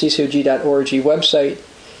free at the CCOG.org website.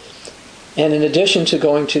 And in addition to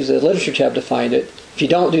going to the literature tab to find it, if you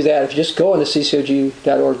don't do that, if you just go on the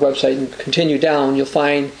CCOG.org website and continue down, you'll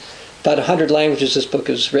find about 100 languages this book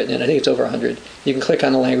is written in. I think it's over 100. You can click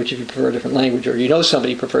on the language if you prefer a different language, or you know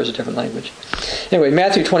somebody prefers a different language. Anyway,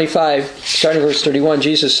 Matthew 25, starting verse 31,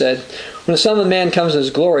 Jesus said, "When the Son of Man comes in his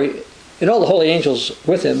glory, and all the holy angels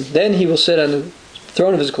with him, then he will sit on the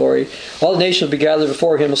throne of his glory. All the nations will be gathered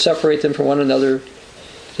before him, will separate them from one another.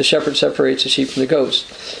 The shepherd separates the sheep from the goats.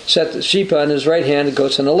 Set the sheep on his right hand, the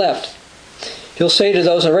goats on the left. He'll say to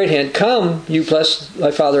those on the right hand, 'Come, you blessed by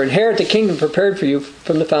Father, inherit the kingdom prepared for you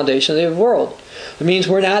from the foundation of the world.'" It means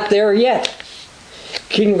we're not there yet.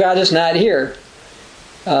 The kingdom of God is not here.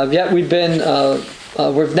 Yet we've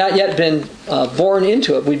not yet been born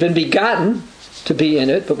into it. We've been begotten to be in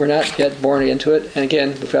it, but we're not yet born into it. And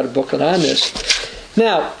again, we've got a booklet on this.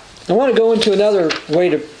 Now, I want to go into another way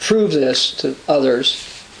to prove this to others.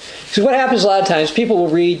 Because what happens a lot of times, people will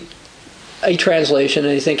read a translation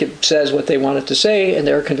and they think it says what they want it to say, and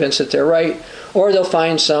they're convinced that they're right. Or they'll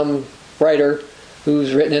find some writer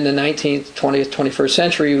who's written in the 19th, 20th, 21st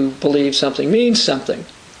century who believes something means something.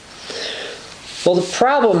 Well, the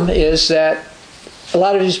problem is that a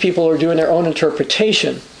lot of these people are doing their own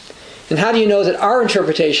interpretation. And how do you know that our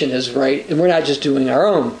interpretation is right and we're not just doing our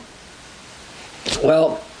own?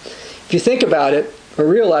 Well, if you think about it, or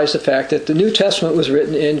realize the fact that the New Testament was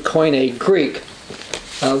written in Koine Greek.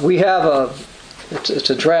 We have it's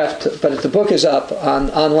a draft, but the book is up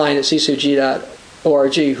online at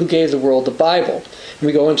CCOG.org, Who Gave the World the Bible. And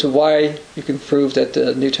we go into why you can prove that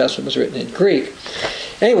the New Testament was written in Greek.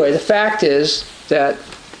 Anyway, the fact is that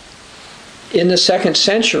in the 2nd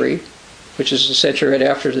century, which is the century right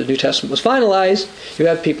after the New Testament was finalized, you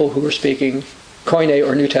have people who were speaking Koine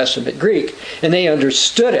or New Testament Greek, and they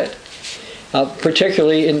understood it,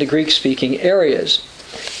 particularly in the Greek-speaking areas.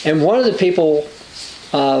 And one of the people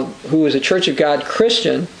who is a Church of God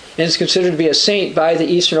Christian and is considered to be a saint by the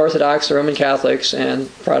Eastern Orthodox, the Roman Catholics, and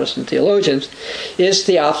Protestant theologians, is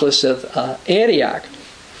Theophilus of Antioch.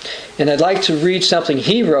 And I'd like to read something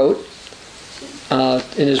he wrote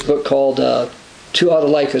in his book called To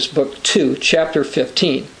Autolycus, Book 2, Chapter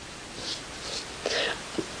 15.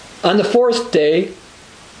 On the 4th day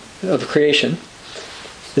of creation,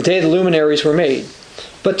 the day the luminaries were made,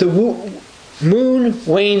 but the moon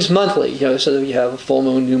wanes monthly, so that you have a full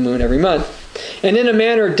moon, new moon every month, and in a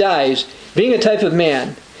manner dies, being a type of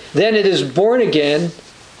man. Then it is born again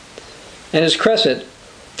and is crescent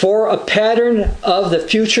for a pattern of the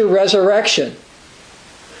future resurrection.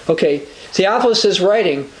 Okay, Theophilus is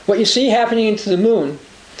writing, what you see happening into the moon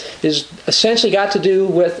is essentially got to do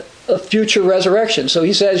with a future resurrection. So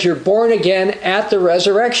he says you're born again at the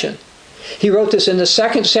resurrection. He wrote this in the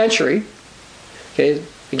 2nd century. Okay,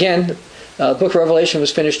 again, the book of Revelation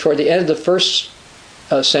was finished toward the end of the 1st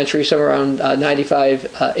century, somewhere around 95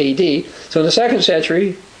 AD. So in the 2nd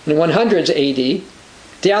century, in the 100s AD,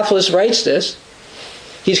 Theophilus writes this.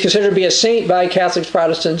 He's considered to be a saint by Catholics,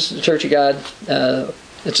 Protestants, the Church of God,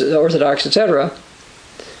 Orthodox, etc.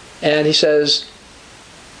 And he says,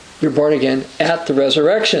 you're born again at the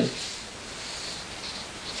resurrection.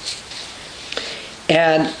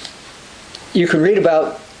 And you can read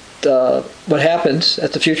about what happens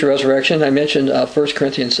at the future resurrection. I mentioned 1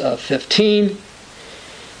 Corinthians 15.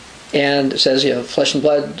 And it says, flesh and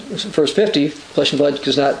blood, verse 50, flesh and blood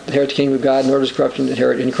does not inherit the kingdom of God, nor does corruption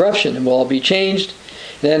inherit incorruption, and will all be changed.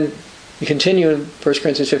 And then you continue in 1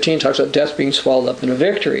 Corinthians 15, talks about death being swallowed up in a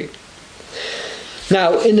victory.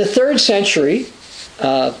 Now, in the 3rd century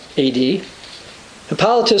AD,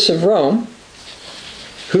 Hippolytus of Rome,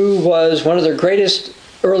 who was one of their greatest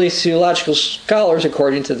early theological scholars,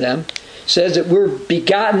 according to them, says that we're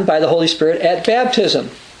begotten by the Holy Spirit at baptism.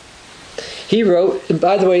 He wrote, and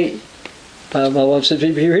by the way,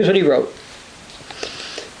 here's what he wrote.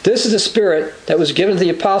 This is the Spirit that was given to the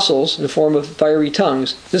apostles in the form of fiery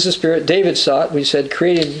tongues. This is the Spirit David sought when he said,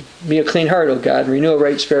 create in me a clean heart, O God, and renew a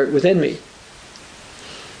right spirit within me.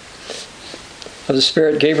 Of the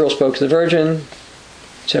Spirit, Gabriel spoke to the Virgin,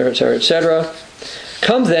 etc., etc., etc.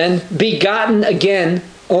 Come then, begotten again,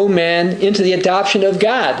 O man, into the adoption of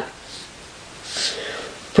God.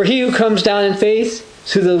 For he who comes down in faith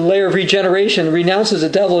through the layer of regeneration, renounces the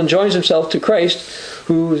devil and joins himself to Christ,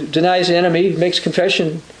 who denies the enemy, makes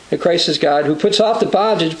confession that Christ is God, who puts off the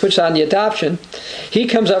bondage, puts on the adoption. He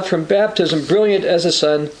comes up from baptism brilliant as the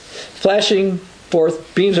sun, flashing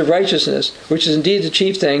forth beams of righteousness, which is indeed the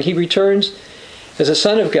chief thing. He returns as a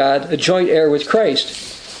son of God, a joint heir with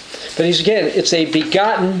Christ. But it's a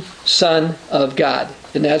begotten son of God,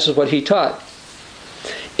 and that's what he taught.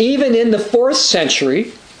 Even in the 4th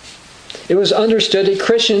century, it was understood that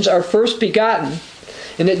Christians are first begotten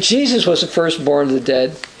and that Jesus was the firstborn of the dead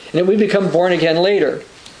and that we become born again later.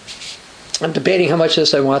 I'm debating how much of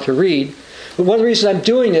this I want to read. But one of the reasons I'm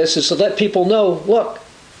doing this is to let people know, look,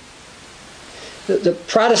 the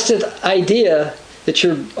Protestant idea that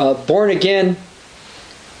you're born again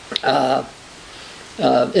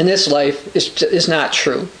in this life is not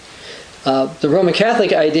true. The Roman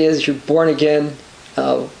Catholic idea is you're born again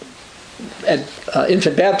at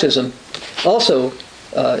infant baptism also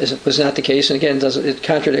was not the case, and again it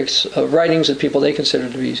contradicts writings of people they consider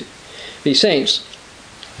to be saints.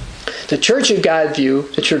 The Church of God view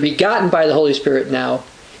that you're begotten by the Holy Spirit now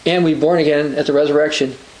and we born again at the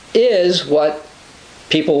resurrection is what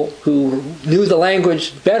people who knew the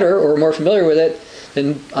language better or were more familiar with it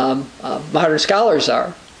than modern scholars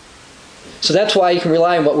are. So that's why you can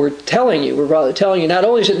rely on what we're telling you. We're telling you not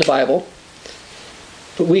only is it in the Bible,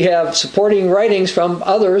 but we have supporting writings from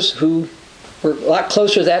others who were a lot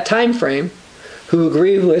closer to that time frame who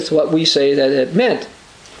agree with what we say that it meant.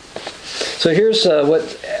 So here's what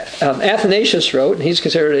Athanasius wrote, and he's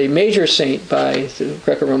considered a major saint by the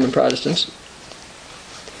Greco-Roman Protestants.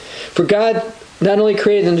 For God not only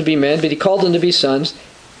created them to be men, but he called them to be sons,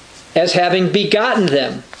 as having begotten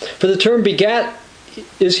them. For the term begat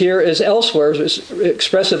is here as elsewhere is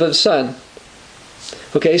expressive of son.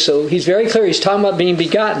 Okay, so he's very clear. He's talking about being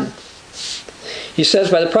begotten. He says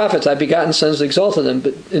by the prophets, I've begotten sons to exalt them.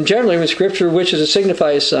 But in generally, when Scripture wishes to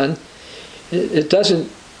signify a son, it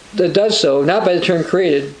does so, not by the term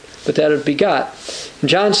created, but that of begot. And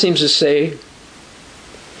John seems to say,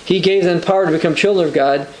 he gave them power to become children of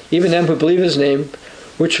God, even them who believe his name,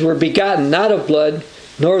 which were begotten not of blood,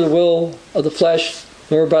 nor the will of the flesh,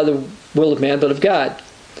 nor by the will of man, but of God.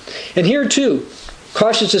 And here too,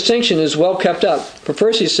 cautious distinction is well kept up. For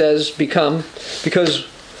first he says, become, because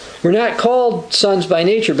we're not called sons by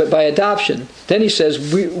nature, but by adoption. Then he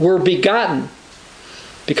says, we were begotten,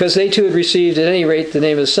 because they too had received at any rate the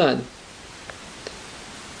name of the Son.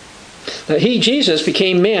 Now, he, Jesus,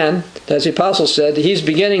 became man, as the apostle said, that he's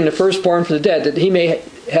beginning the firstborn from the dead, that he may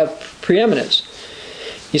have preeminence.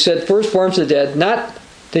 He said, firstborn from the dead, not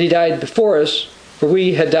that he died before us, for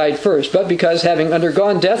we had died first, but because, having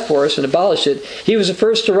undergone death for us and abolished it, he was the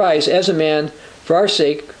first to rise as a man for our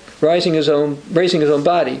sake, raising his own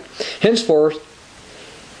body. Henceforth,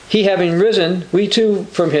 he having risen, we too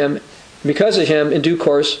from him, because of him, in due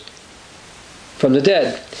course, from the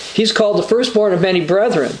dead. He's called the firstborn of many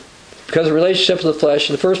brethren, because of the relationship of the flesh,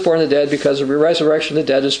 and the firstborn of the dead, because of the resurrection of the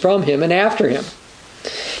dead is from him and after him.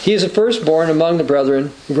 He is the firstborn among the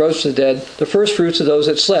brethren who rose from the dead, the firstfruits of those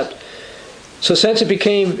that slept. So since it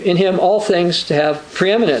became in him all things to have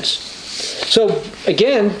preeminence. So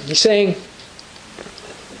again, he's saying,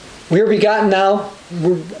 we are begotten now,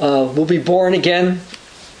 we'll be born again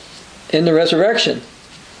in the resurrection.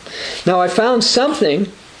 Now I found something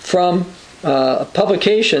from a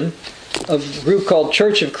publication of a group called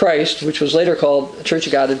Church of Christ, which was later called Church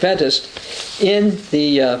of God Adventist, in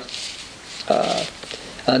the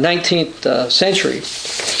 19th century.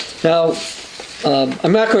 Now,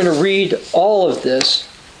 I'm not going to read all of this,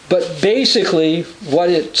 but basically what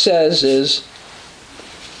it says is,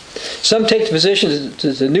 some take the position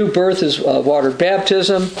that the new birth is water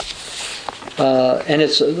baptism, and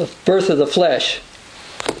it's the birth of the flesh.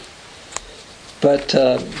 But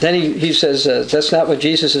then he says that's not what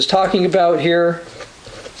Jesus is talking about here.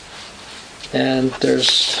 And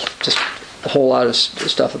there's just a whole lot of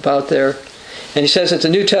stuff about there. And he says that the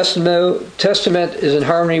New Testament is in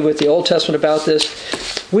harmony with the Old Testament about this.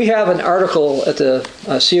 We have an article at the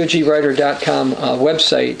COGwriter.com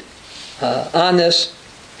website on this.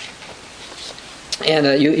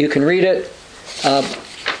 And you can read it.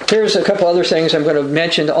 Here's a couple other things I'm going to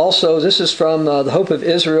mention also. This is from The Hope of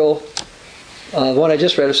Israel. The one I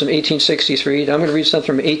just read is from 1863. I'm going to read something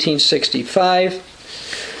from 1865.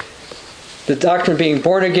 The doctrine of being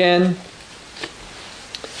born again.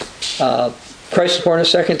 Christ is born a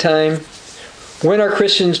second time. When are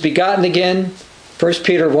Christians begotten again? 1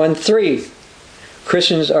 Peter 1:3.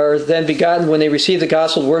 Christians are then begotten when they receive the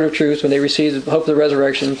gospel, the word of truth, when they receive the hope of the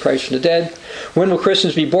resurrection of Christ from the dead. When will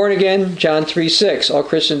Christians be born again? John 3:6. All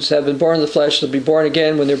Christians have been born of the flesh. They'll be born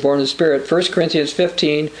again when they're born of the Spirit. 1 Corinthians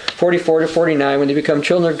 15:44-49, when they become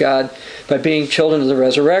children of God by being children of the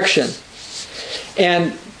resurrection.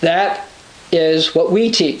 And that is what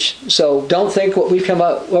we teach. So don't think what we're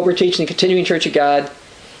teaching in the Continuing Church of God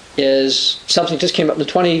is something that just came up in the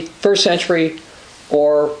 21st century,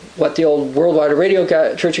 or what the old Worldwide Radio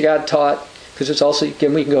Church of God taught, because it's also,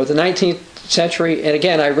 again, we can go to the 19th century, and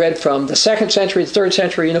again, I read from the 2nd century, the 3rd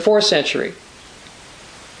century, and the 4th century.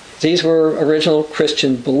 These were original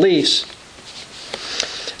Christian beliefs.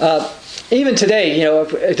 Even today,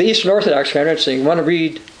 the Eastern Orthodox are interesting. You want to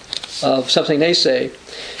read something they say. It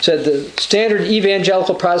said the standard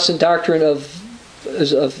evangelical Protestant doctrine of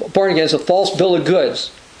born again is a false bill of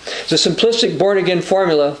goods. The simplistic born-again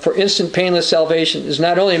formula for instant painless salvation is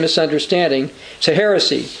not only a misunderstanding, it's a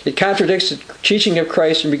heresy. It contradicts the teaching of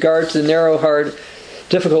Christ in regard to the narrow, hard,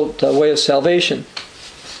 difficult way of salvation.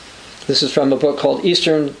 This is from a book called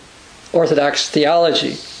Eastern Orthodox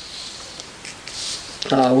Theology,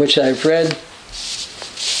 which I've read.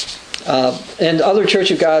 And other Church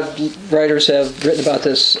of God writers have written about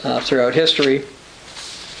this throughout history.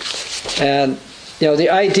 And, the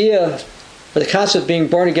idea or the concept of being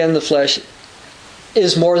born again in the flesh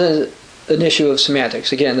is more than an issue of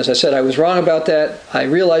semantics. Again, as I said, I was wrong about that. I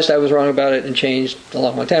realized I was wrong about it and changed a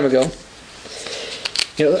long time ago.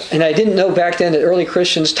 And I didn't know back then that early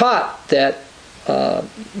Christians taught that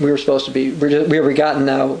we were supposed to be, we are begotten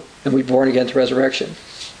now and we're born again to resurrection.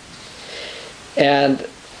 And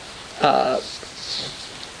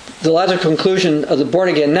the logical conclusion of the born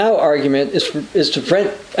again now argument is to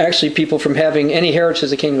prevent actually people from having any heritage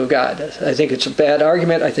of the kingdom of God. I think it's a bad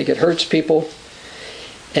argument. I think it hurts people.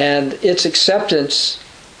 And its acceptance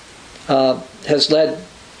has led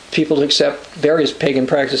people to accept various pagan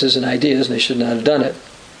practices and ideas, and they should not have done it.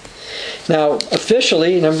 Now,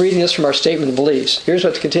 officially, and I'm reading this from our Statement of Beliefs, here's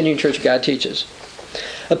what the Continuing Church of God teaches.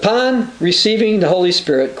 Upon receiving the Holy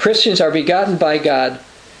Spirit, Christians are begotten by God,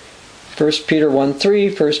 1 Peter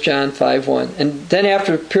 1:3, 1 John 5:1. And then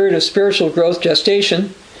after a period of spiritual growth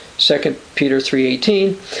gestation, 2 Peter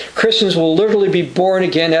 3:18, Christians will literally be born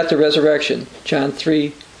again at the resurrection, John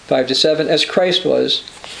 3:5-7, as Christ was,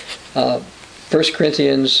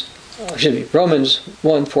 Romans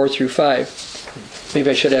 1:4-5. Maybe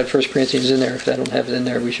I should add 1 Corinthians in there. If I don't have it in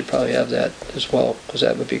there, we should probably have that as well, because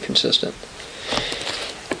that would be consistent.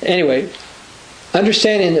 Anyway,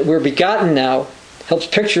 understanding that we're begotten now helps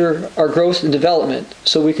picture our growth and development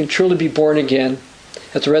so we can truly be born again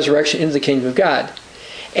at the resurrection into the kingdom of God.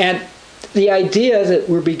 And the idea that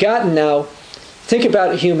we're begotten now, think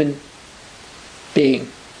about a human being.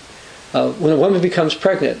 When a woman becomes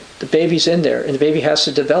pregnant, the baby's in there and the baby has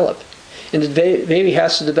to develop. And the baby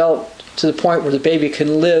has to develop to the point where the baby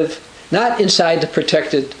can live not inside the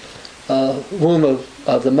protected womb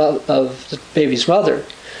of the baby's mother,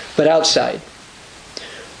 but outside.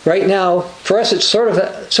 Right now, for us, it's sort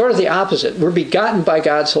of the opposite. We're begotten by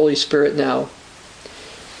God's Holy Spirit now,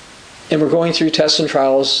 and we're going through tests and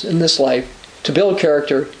trials in this life to build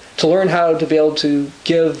character, to learn how to be able to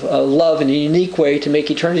give love in a unique way to make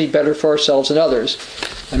eternity better for ourselves and others.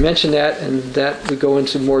 I mentioned that, and that we go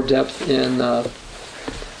into more depth in our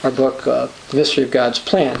book, The Mystery of God's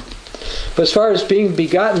Plan. But as far as being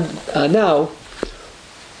begotten now,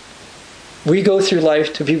 we go through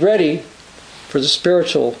life to be ready for the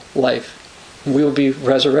spiritual life. We will be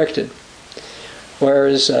resurrected.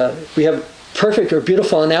 Whereas we have perfect or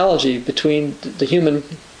beautiful analogy between the human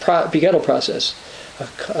begettal process.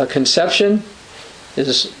 A conception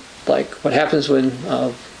is like what happens when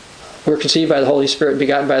we're conceived by the Holy Spirit and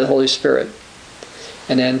begotten by the Holy Spirit.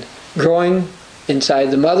 And then growing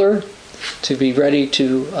inside the mother to be ready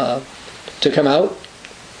to come out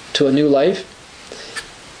to a new life.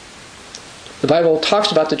 The Bible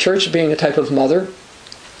talks about the church being a type of mother,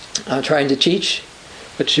 trying to teach,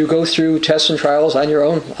 but you go through tests and trials on your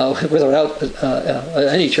own, without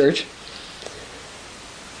any church,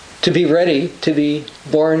 to be ready to be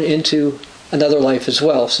born into another life as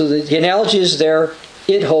well. So the analogy is there,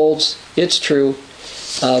 it holds, it's true.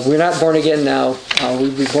 We're not born again now,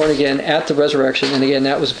 we'll be born again at the resurrection, and again,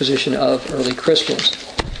 that was the position of early Christians.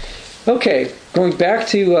 Okay, going back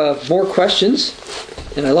to more questions.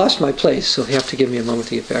 And I lost my place, so you have to give me a moment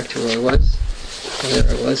to get back to where I was. There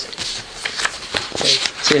I was. Okay,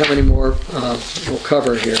 see how many more we'll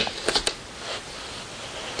cover here.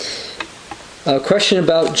 A question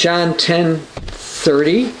about John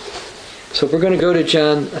 10:30. So we're going to go to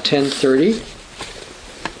John 10:30.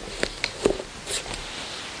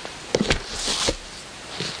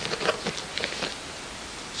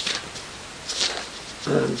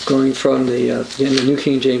 I'm going from the New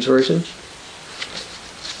King James Version.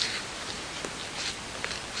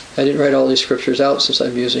 I didn't write all these scriptures out since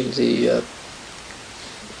I'm using the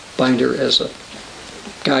binder as a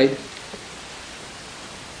guide.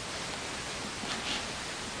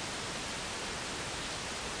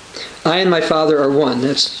 I and my Father are one.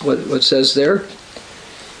 That's what it says there.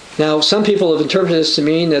 Now, some people have interpreted this to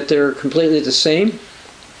mean that they're completely the same.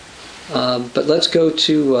 But let's go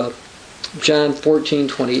to John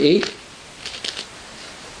 14:28.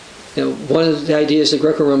 One of the ideas of the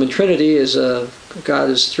Greco-Roman Trinity is God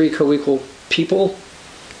is three co-equal people,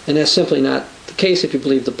 and that's simply not the case if you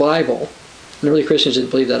believe the Bible. And early Christians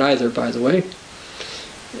didn't believe that either, by the way.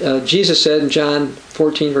 Jesus said in John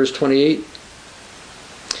 14, verse 28,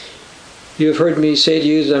 "You have heard me say to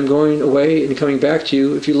you that I'm going away and coming back to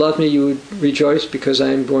you. If you love me, you would rejoice because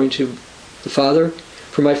I am going to the Father.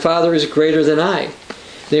 For my Father is greater than I."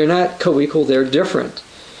 They are not co-equal, they're different.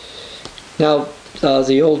 Now,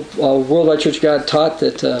 the old Worldwide Church of God taught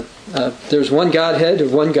that there's one Godhead or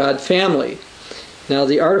one God family. Now,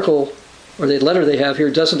 the article or the letter they have here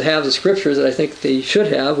doesn't have the scripture that I think they should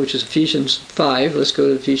have, which is Ephesians 5. Let's go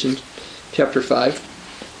to Ephesians chapter 5.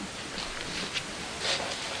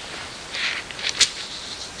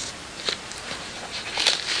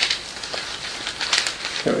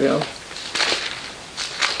 There we go.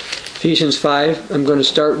 Ephesians 5, I'm going to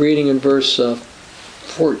start reading in verse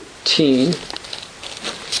 14.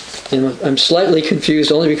 And I'm slightly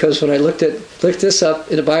confused only because when I looked this up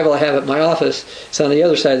in the Bible I have at my office, it's on the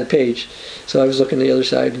other side of the page. So I was looking at the other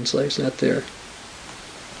side and it's not there.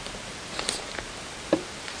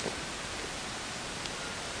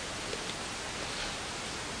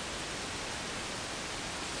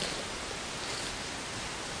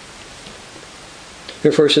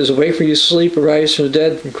 Therefore it says, "Awake for you sleep, arise from the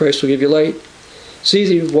dead, and Christ will give you light. See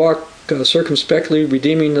that you walk circumspectly,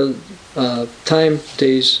 redeeming the time.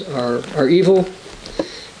 Days are evil."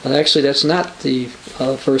 Actually, that's not the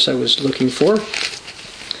verse I was looking for.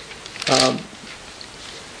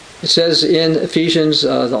 It says in Ephesians,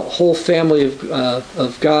 the whole family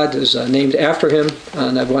of God is named after him,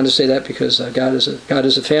 and I wanted to say that because God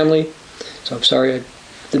is a family. So I'm sorry I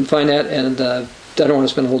didn't find that, and I don't want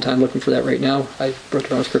to spend a whole time looking for that right now. I wrote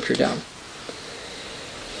the wrong scripture down.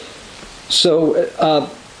 So,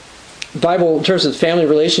 Bible, in terms of the family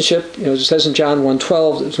relationship, it says in John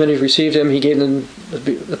 1:12, as many have received him, he gave them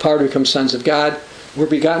the power to become sons of God. We're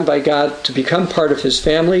begotten by God to become part of his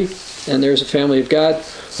family, and there's a family of God.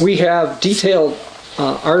 We have detailed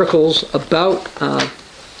articles about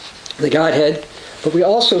the Godhead, but we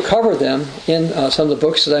also cover them in some of the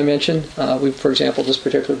books that I mentioned. For example, this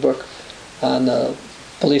particular book on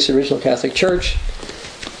beliefs of the original Catholic Church,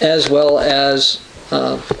 as well as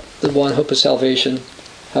the one, Hope of Salvation,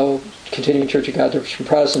 how Continuing Church of God differs from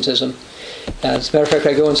Protestantism. As a matter of fact,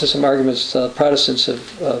 I go into some arguments Protestants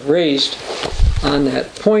have raised on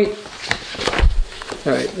that point.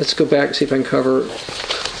 All right, let's go back and see if I can cover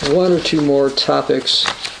one or two more topics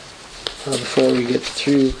before we get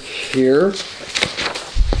through here.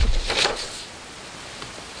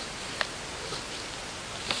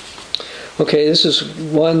 Okay, this is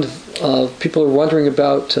one people are wondering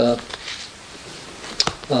about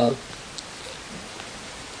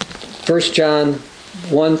 1 John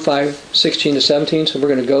 1, 5, 16 to 17, so we're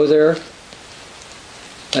going to go there.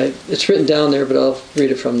 It's written down there, but I'll read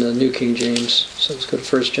it from the New King James. So let's go to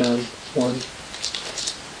 1 John 1,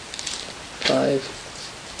 5.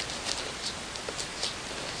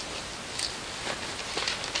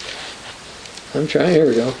 I'm trying, here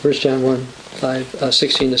we go. 1 John 1, 5,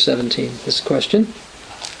 16 to 17. This question.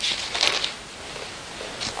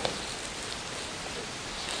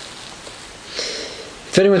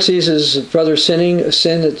 If anyone sees his brother sinning, a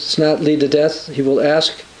sin that does not lead to death, he will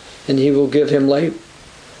ask, and he will give him light.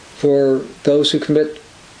 For those who commit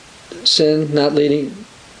sin not leading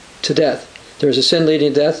to death. There is a sin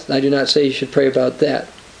leading to death. I do not say you should pray about that.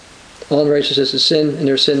 All unrighteousness is sin, and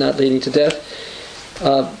there is sin not leading to death.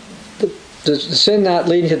 The sin not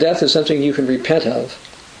leading to death is something you can repent of.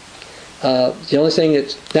 The only thing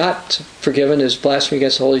that's not forgiven is blasphemy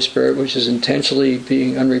against the Holy Spirit, which is intentionally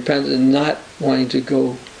being unrepentant and not wanting to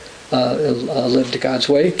go live to God's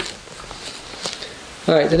way.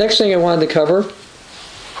 All right, the next thing I wanted to cover,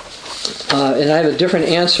 and I have a different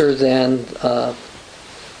answer than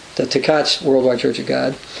the Tekat's Worldwide Church of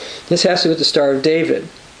God. This has to do with the Star of David.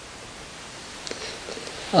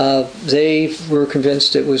 They were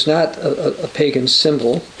convinced it was not a pagan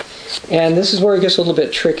symbol. And this is where it gets a little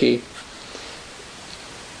bit tricky.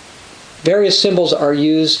 Various symbols are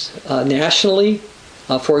used nationally.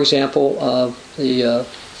 For example, the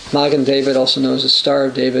Magen David, also known as the Star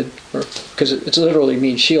of David, because it literally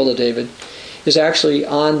means Shield of David, is actually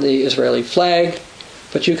on the Israeli flag.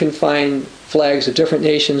 But you can find flags of different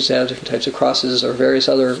nations that have different types of crosses or various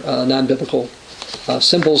other non-biblical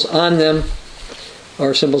symbols on them,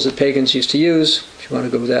 or symbols that pagans used to use, if you want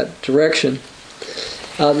to go that direction.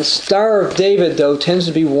 The Star of David, though, tends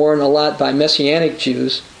to be worn a lot by Messianic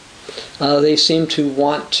Jews. They seem to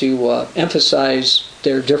want to emphasize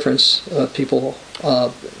their difference of people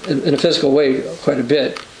in a physical way quite a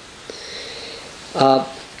bit.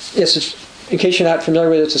 in case you're not familiar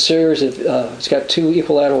with it, it's a series of, it's got two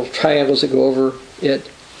equilateral triangles that go over it.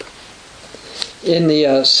 In the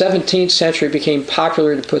 17th century, it became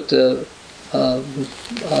popular to put the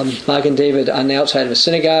Magen David on the outside of a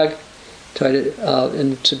synagogue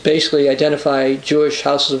and to basically identify Jewish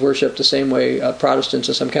houses of worship the same way Protestants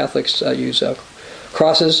and some Catholics use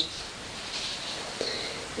crosses.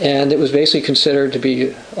 And it was basically considered to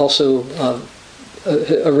be also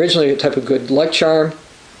originally a type of good luck charm.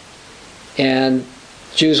 And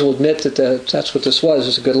Jews will admit that that's what this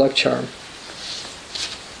was a good luck charm.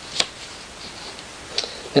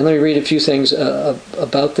 And let me read a few things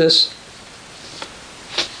about this.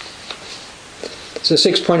 It's a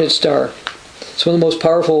six-pointed star. It's one of the most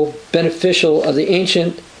powerful, beneficial of the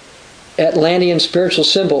ancient Atlantean spiritual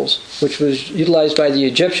symbols, which was utilized by the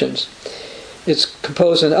Egyptians. It's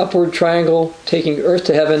composed of an upward triangle taking earth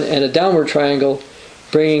to heaven and a downward triangle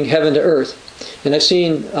bringing heaven to earth. And I've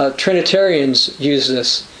seen Trinitarians use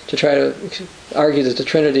this to try to argue that the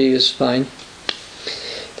Trinity is fine.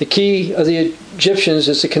 The key of the Egyptians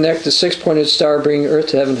is to connect the six-pointed star bringing earth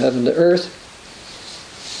to heaven, heaven to earth.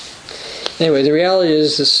 Anyway, the reality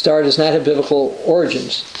is the star does not have biblical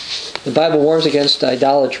origins. The Bible warns against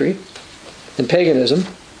idolatry and paganism,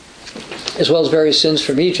 as well as various sins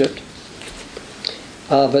from Egypt.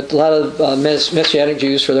 But a lot of Messianic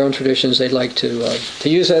Jews, for their own traditions, they'd like to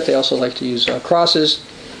use that. They also like to use crosses.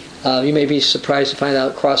 You may be surprised to find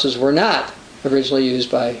out crosses were not originally used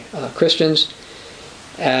by Christians.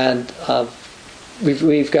 And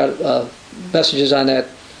we've got messages on that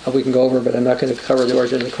we can go over, but I'm not going to cover the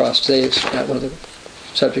origin of the cross today. It's not one of the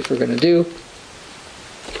subjects we're going to do.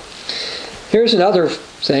 Here's another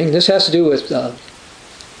thing. This has to do with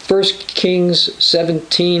 1 Kings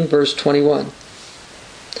 17, verse 21.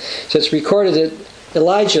 So it's recorded that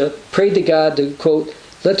Elijah prayed to God to, quote,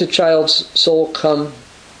 let the child's soul come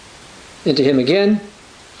into him again.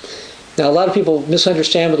 Now, a lot of people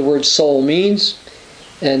misunderstand what the word soul means.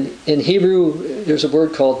 And in Hebrew, there's a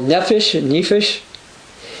word called nephesh and nephesh.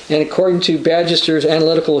 And according to Badgester's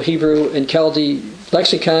Analytical Hebrew and Chaldee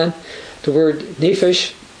Lexicon, the word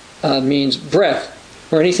nephesh means breath,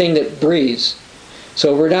 or anything that breathes.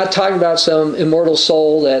 So we're not talking about some immortal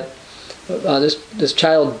soul that this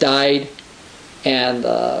child died and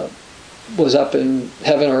was up in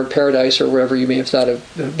heaven or in paradise or wherever you may have thought it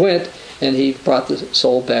went, and he brought the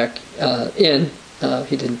soul back in.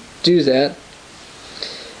 He didn't do that.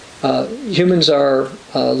 Humans are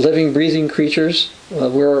living, breathing creatures.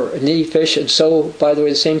 We're nephesh, and so, by the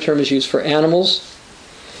way, the same term is used for animals.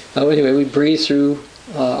 Anyway, we breathe through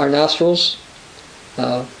our nostrils.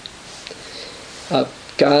 God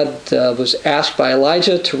was asked by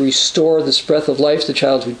Elijah to restore this breath of life to the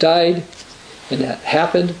child who died, and that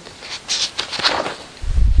happened.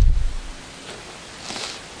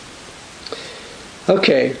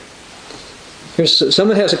 Okay,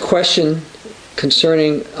 someone has a question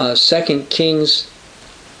concerning 2 Kings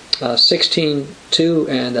 16:2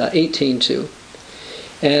 and 18:2.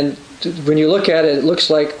 And when you look at it, it looks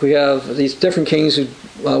like we have these different kings who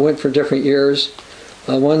went for different years.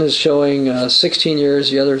 One is showing 16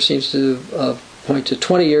 years, the other seems to point to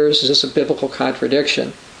 20 years. Is this a biblical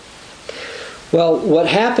contradiction? Well, what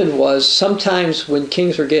happened was sometimes when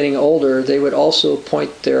kings were getting older, they would also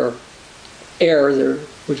appoint their heir, which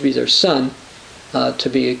would be their son, to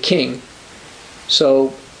be a king.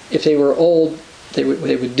 So if they were old, they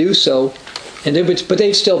would do so, but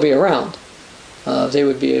they'd still be around. They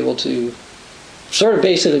would be able to sort of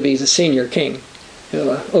basically be the senior king,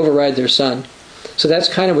 override their son. So that's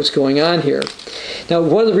kind of what's going on here. Now,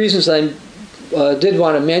 one of the reasons I did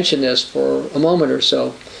want to mention this for a moment or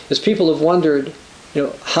so is people have wondered,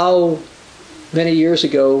 how many years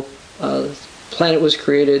ago the planet was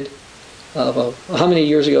created. How many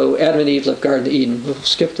years ago Adam and Eve left Garden of Eden. We'll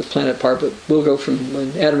skip the planet part, but we'll go from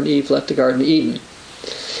when Adam and Eve left the Garden of Eden.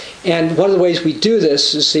 And one of the ways we do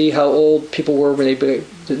this is see how old people were when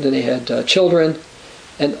they had children.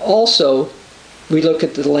 And also, we look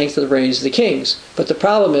at the length of the reigns of the kings. But the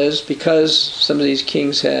problem is, because some of these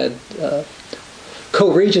kings had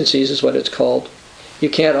co-regencies, is what it's called, you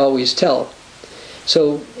can't always tell.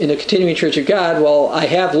 So in the Continuing Church of God, well, I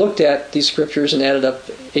have looked at these scriptures and added up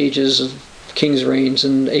ages of kings' reigns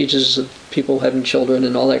and ages of people having children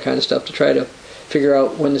and all that kind of stuff to try to figure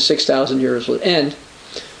out when the 6,000 years would end.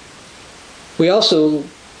 We also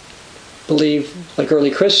believe, like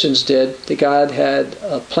early Christians did, that God had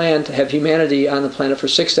a plan to have humanity on the planet for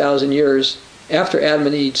 6,000 years after Adam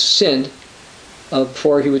and Eve sinned,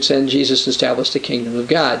 before he would send Jesus and establish the kingdom of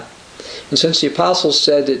God. And since the apostles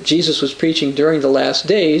said that Jesus was preaching during the last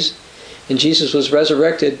days, and Jesus was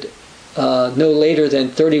resurrected no later than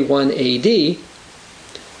 31 AD, if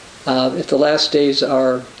the last days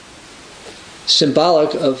are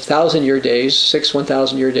symbolic of 1,000-year days, 6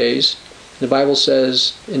 1,000-year days, the Bible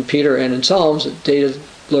says in Peter and in Psalms that the day of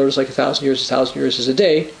the Lord is like 1,000 years, 1,000 years is a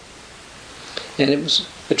day. And it was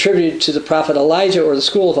attributed to the prophet Elijah, or the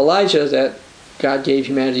school of Elijah, that God gave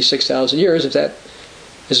humanity 6,000 years. If that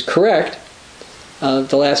is correct,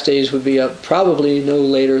 the last days would be probably no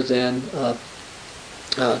later than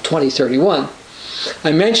 2031.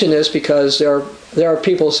 I mention this because there are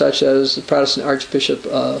people such as the Protestant Archbishop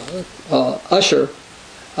Usher,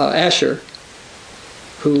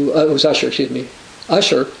 who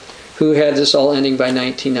had this all ending by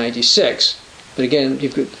 1996. But again,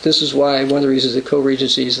 this is why one of the reasons the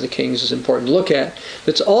co-regencies of the kings is important to look at.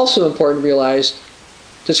 But it's also important to realize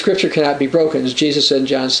that Scripture cannot be broken, as Jesus said in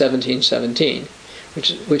John 17:17,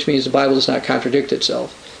 which means the Bible does not contradict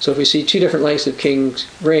itself. So if we see two different lengths of kings'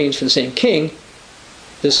 reigns for the same king,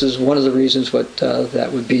 this is one of the reasons what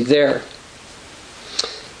that would be there.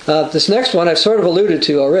 This next one I've sort of alluded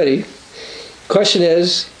to already. Question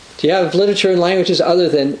is, do you have literature and languages other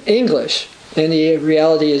than English? And the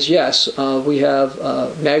reality is yes. We have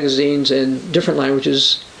magazines in different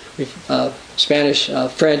languages. Spanish,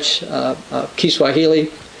 French,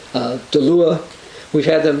 Kiswahili, Dulua. We've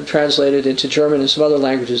had them translated into German and some other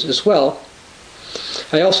languages as well.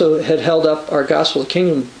 I also had held up our Gospel of the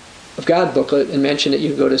Kingdom of God booklet and mentioned that you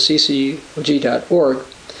can go to CCOG.org.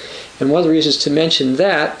 And one of the reasons to mention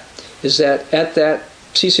that is that at that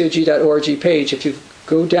CCOG.org page, if you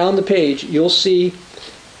go down the page, you'll see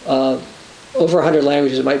over 100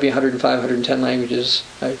 languages. It might be 105, 110 languages.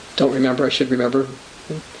 I don't remember. I should remember.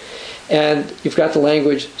 And you've got the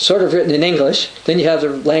language sort of written in English. Then you have the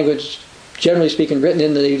language, generally speaking, written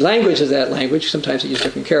in the language of that language. Sometimes they use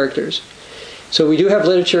different characters. So we do have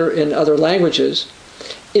literature in other languages.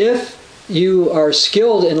 If you are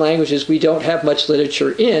skilled in languages we don't have much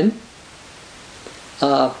literature in,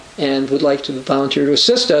 and would like to volunteer to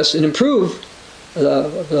assist us and improve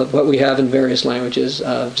what we have in various languages,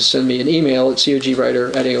 just send me an email at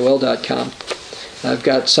cogwriter@aol.com. I've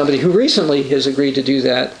got somebody who recently has agreed to do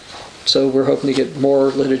that, so we're hoping to get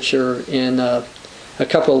more literature in a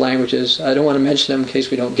couple of languages. I don't want to mention them in case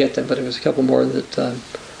we don't get them, but there's a couple more that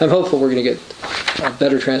I'm hopeful we're going to get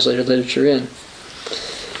better translated literature in.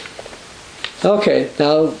 Okay,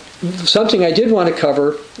 now something I did want to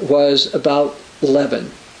cover was about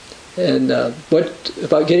leaven. And what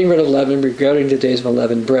about getting rid of leaven regarding the days of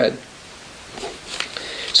unleavened bread.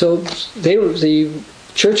 So the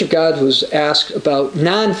Church of God was asked about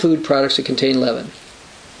non-food products that contain leaven.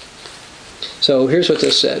 So here's what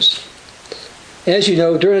this says. As you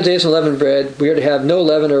know, during the days of unleavened bread, we are to have no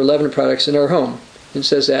leaven or leavened products in our home. It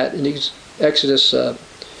says that in Exodus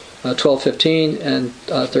 12:15 and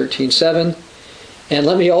 13:7. And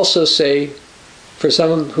let me also say, for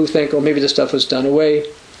some who think, oh, maybe this stuff was done away,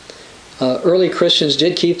 early Christians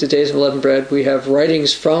did keep the days of unleavened bread. We have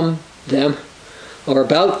writings from them, or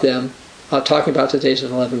about them, talking about the days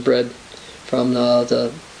of unleavened bread from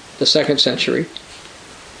the 2nd century.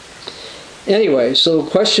 Anyway, so the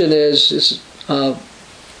question is it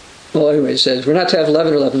says, we're not to have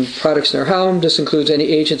leaven or leavened products in our home. This includes any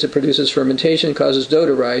agent that produces fermentation, causes dough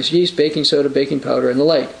to rise, yeast, baking soda, baking powder, and the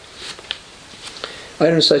like.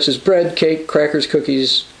 Items such as bread, cake, crackers,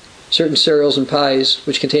 cookies, certain cereals and pies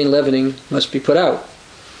which contain leavening must be put out.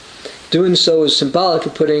 Doing so is symbolic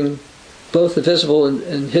of putting both the visible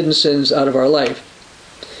and hidden sins out of our life.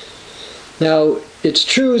 Now, it's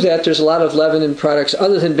true that there's a lot of leaven in products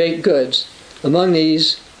other than baked goods. Among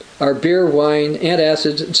these are beer, wine,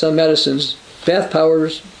 antacids, and some medicines, bath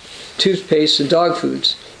powders, toothpaste, and dog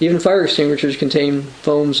foods. Even fire extinguishers contain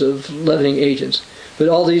foams of leavening agents. But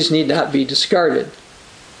all these need not be discarded.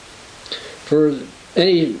 For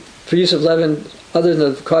use of leaven other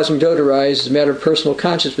than causing dough to rise is a matter of personal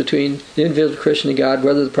conscience between the individual Christian and God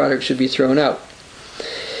whether the product should be thrown out.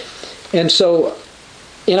 And so,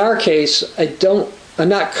 in our case, I'm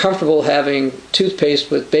not comfortable having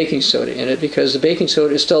toothpaste with baking soda in it because the baking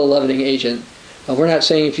soda is still a leavening agent. We're not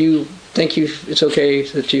saying if you think it's okay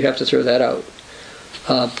that you have to throw that out.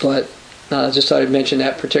 But I just thought I'd mention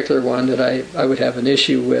that particular one that I would have an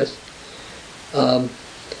issue with.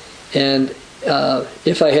 And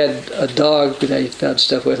if I had a dog that I found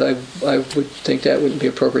stuff with, I would think that wouldn't be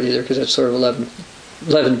appropriate either because that's sort of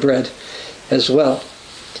leavened bread as well.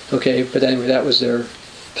 Okay, but anyway, that was their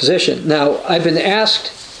position. Now, I've been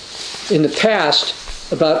asked in the past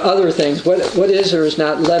about other things. What is or is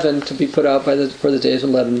not leaven to be put out for the days of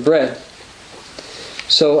unleavened bread?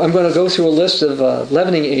 So I'm going to go through a list of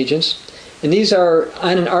leavening agents. And these are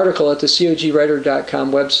on an article at the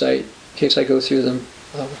COGwriter.com website in case I go through them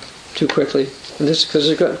too quickly. And this because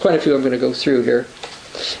there's quite a few I'm going to go through here.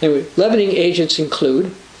 Anyway, leavening agents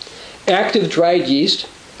include active dried yeast,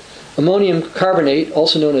 ammonium carbonate,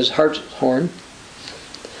 also known as hartshorn,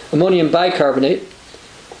 ammonium bicarbonate,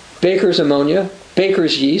 baker's ammonia,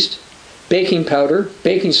 baker's yeast, baking powder,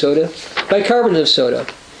 baking soda, bicarbonate of soda,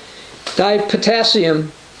 dipotassium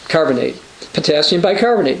carbonate, potassium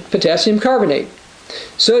bicarbonate, potassium carbonate,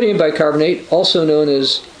 sodium bicarbonate, also known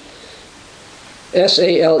as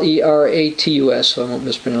SALERATUS, so I won't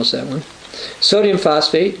mispronounce that one, sodium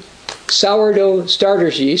phosphate, sourdough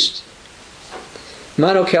starter's yeast,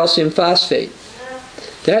 monocalcium phosphate.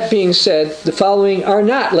 That being said, the following are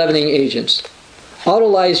not leavening agents: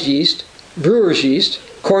 autolyzed yeast, brewer's yeast,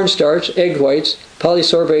 cornstarch, egg whites,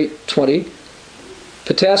 polysorbate 20,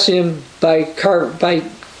 potassium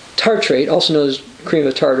bitartrate, also known as cream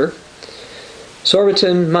of tartar,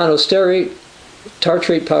 sorbitan monosterate,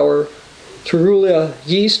 tartrate power, Torula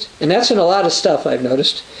yeast, and that's in a lot of stuff I've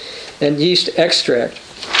noticed, and yeast extract.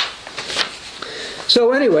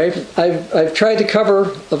 So anyway, I've tried to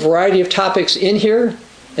cover a variety of topics in here,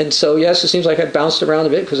 and so yes, it seems like I've bounced around a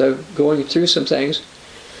bit because I'm going through some things.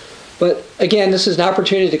 But again, this is an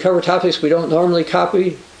opportunity to cover topics we don't normally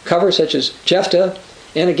cover, such as Jephthah,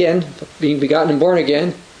 and again, being begotten and born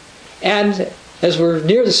again. And as we're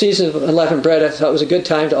near the season of unleavened bread, I thought it was a good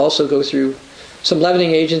time to also go through some leavening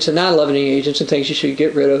agents and non-leavening agents and things you should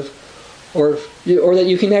get rid of, or that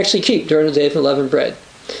you can actually keep during the day of unleavened bread.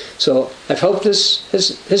 So I hope this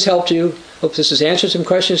has helped you. Hope this has answered some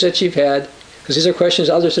questions that you've had, because these are questions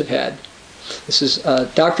others have had. This is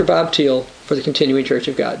Dr. Bob Thiel for the Continuing Church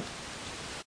of God.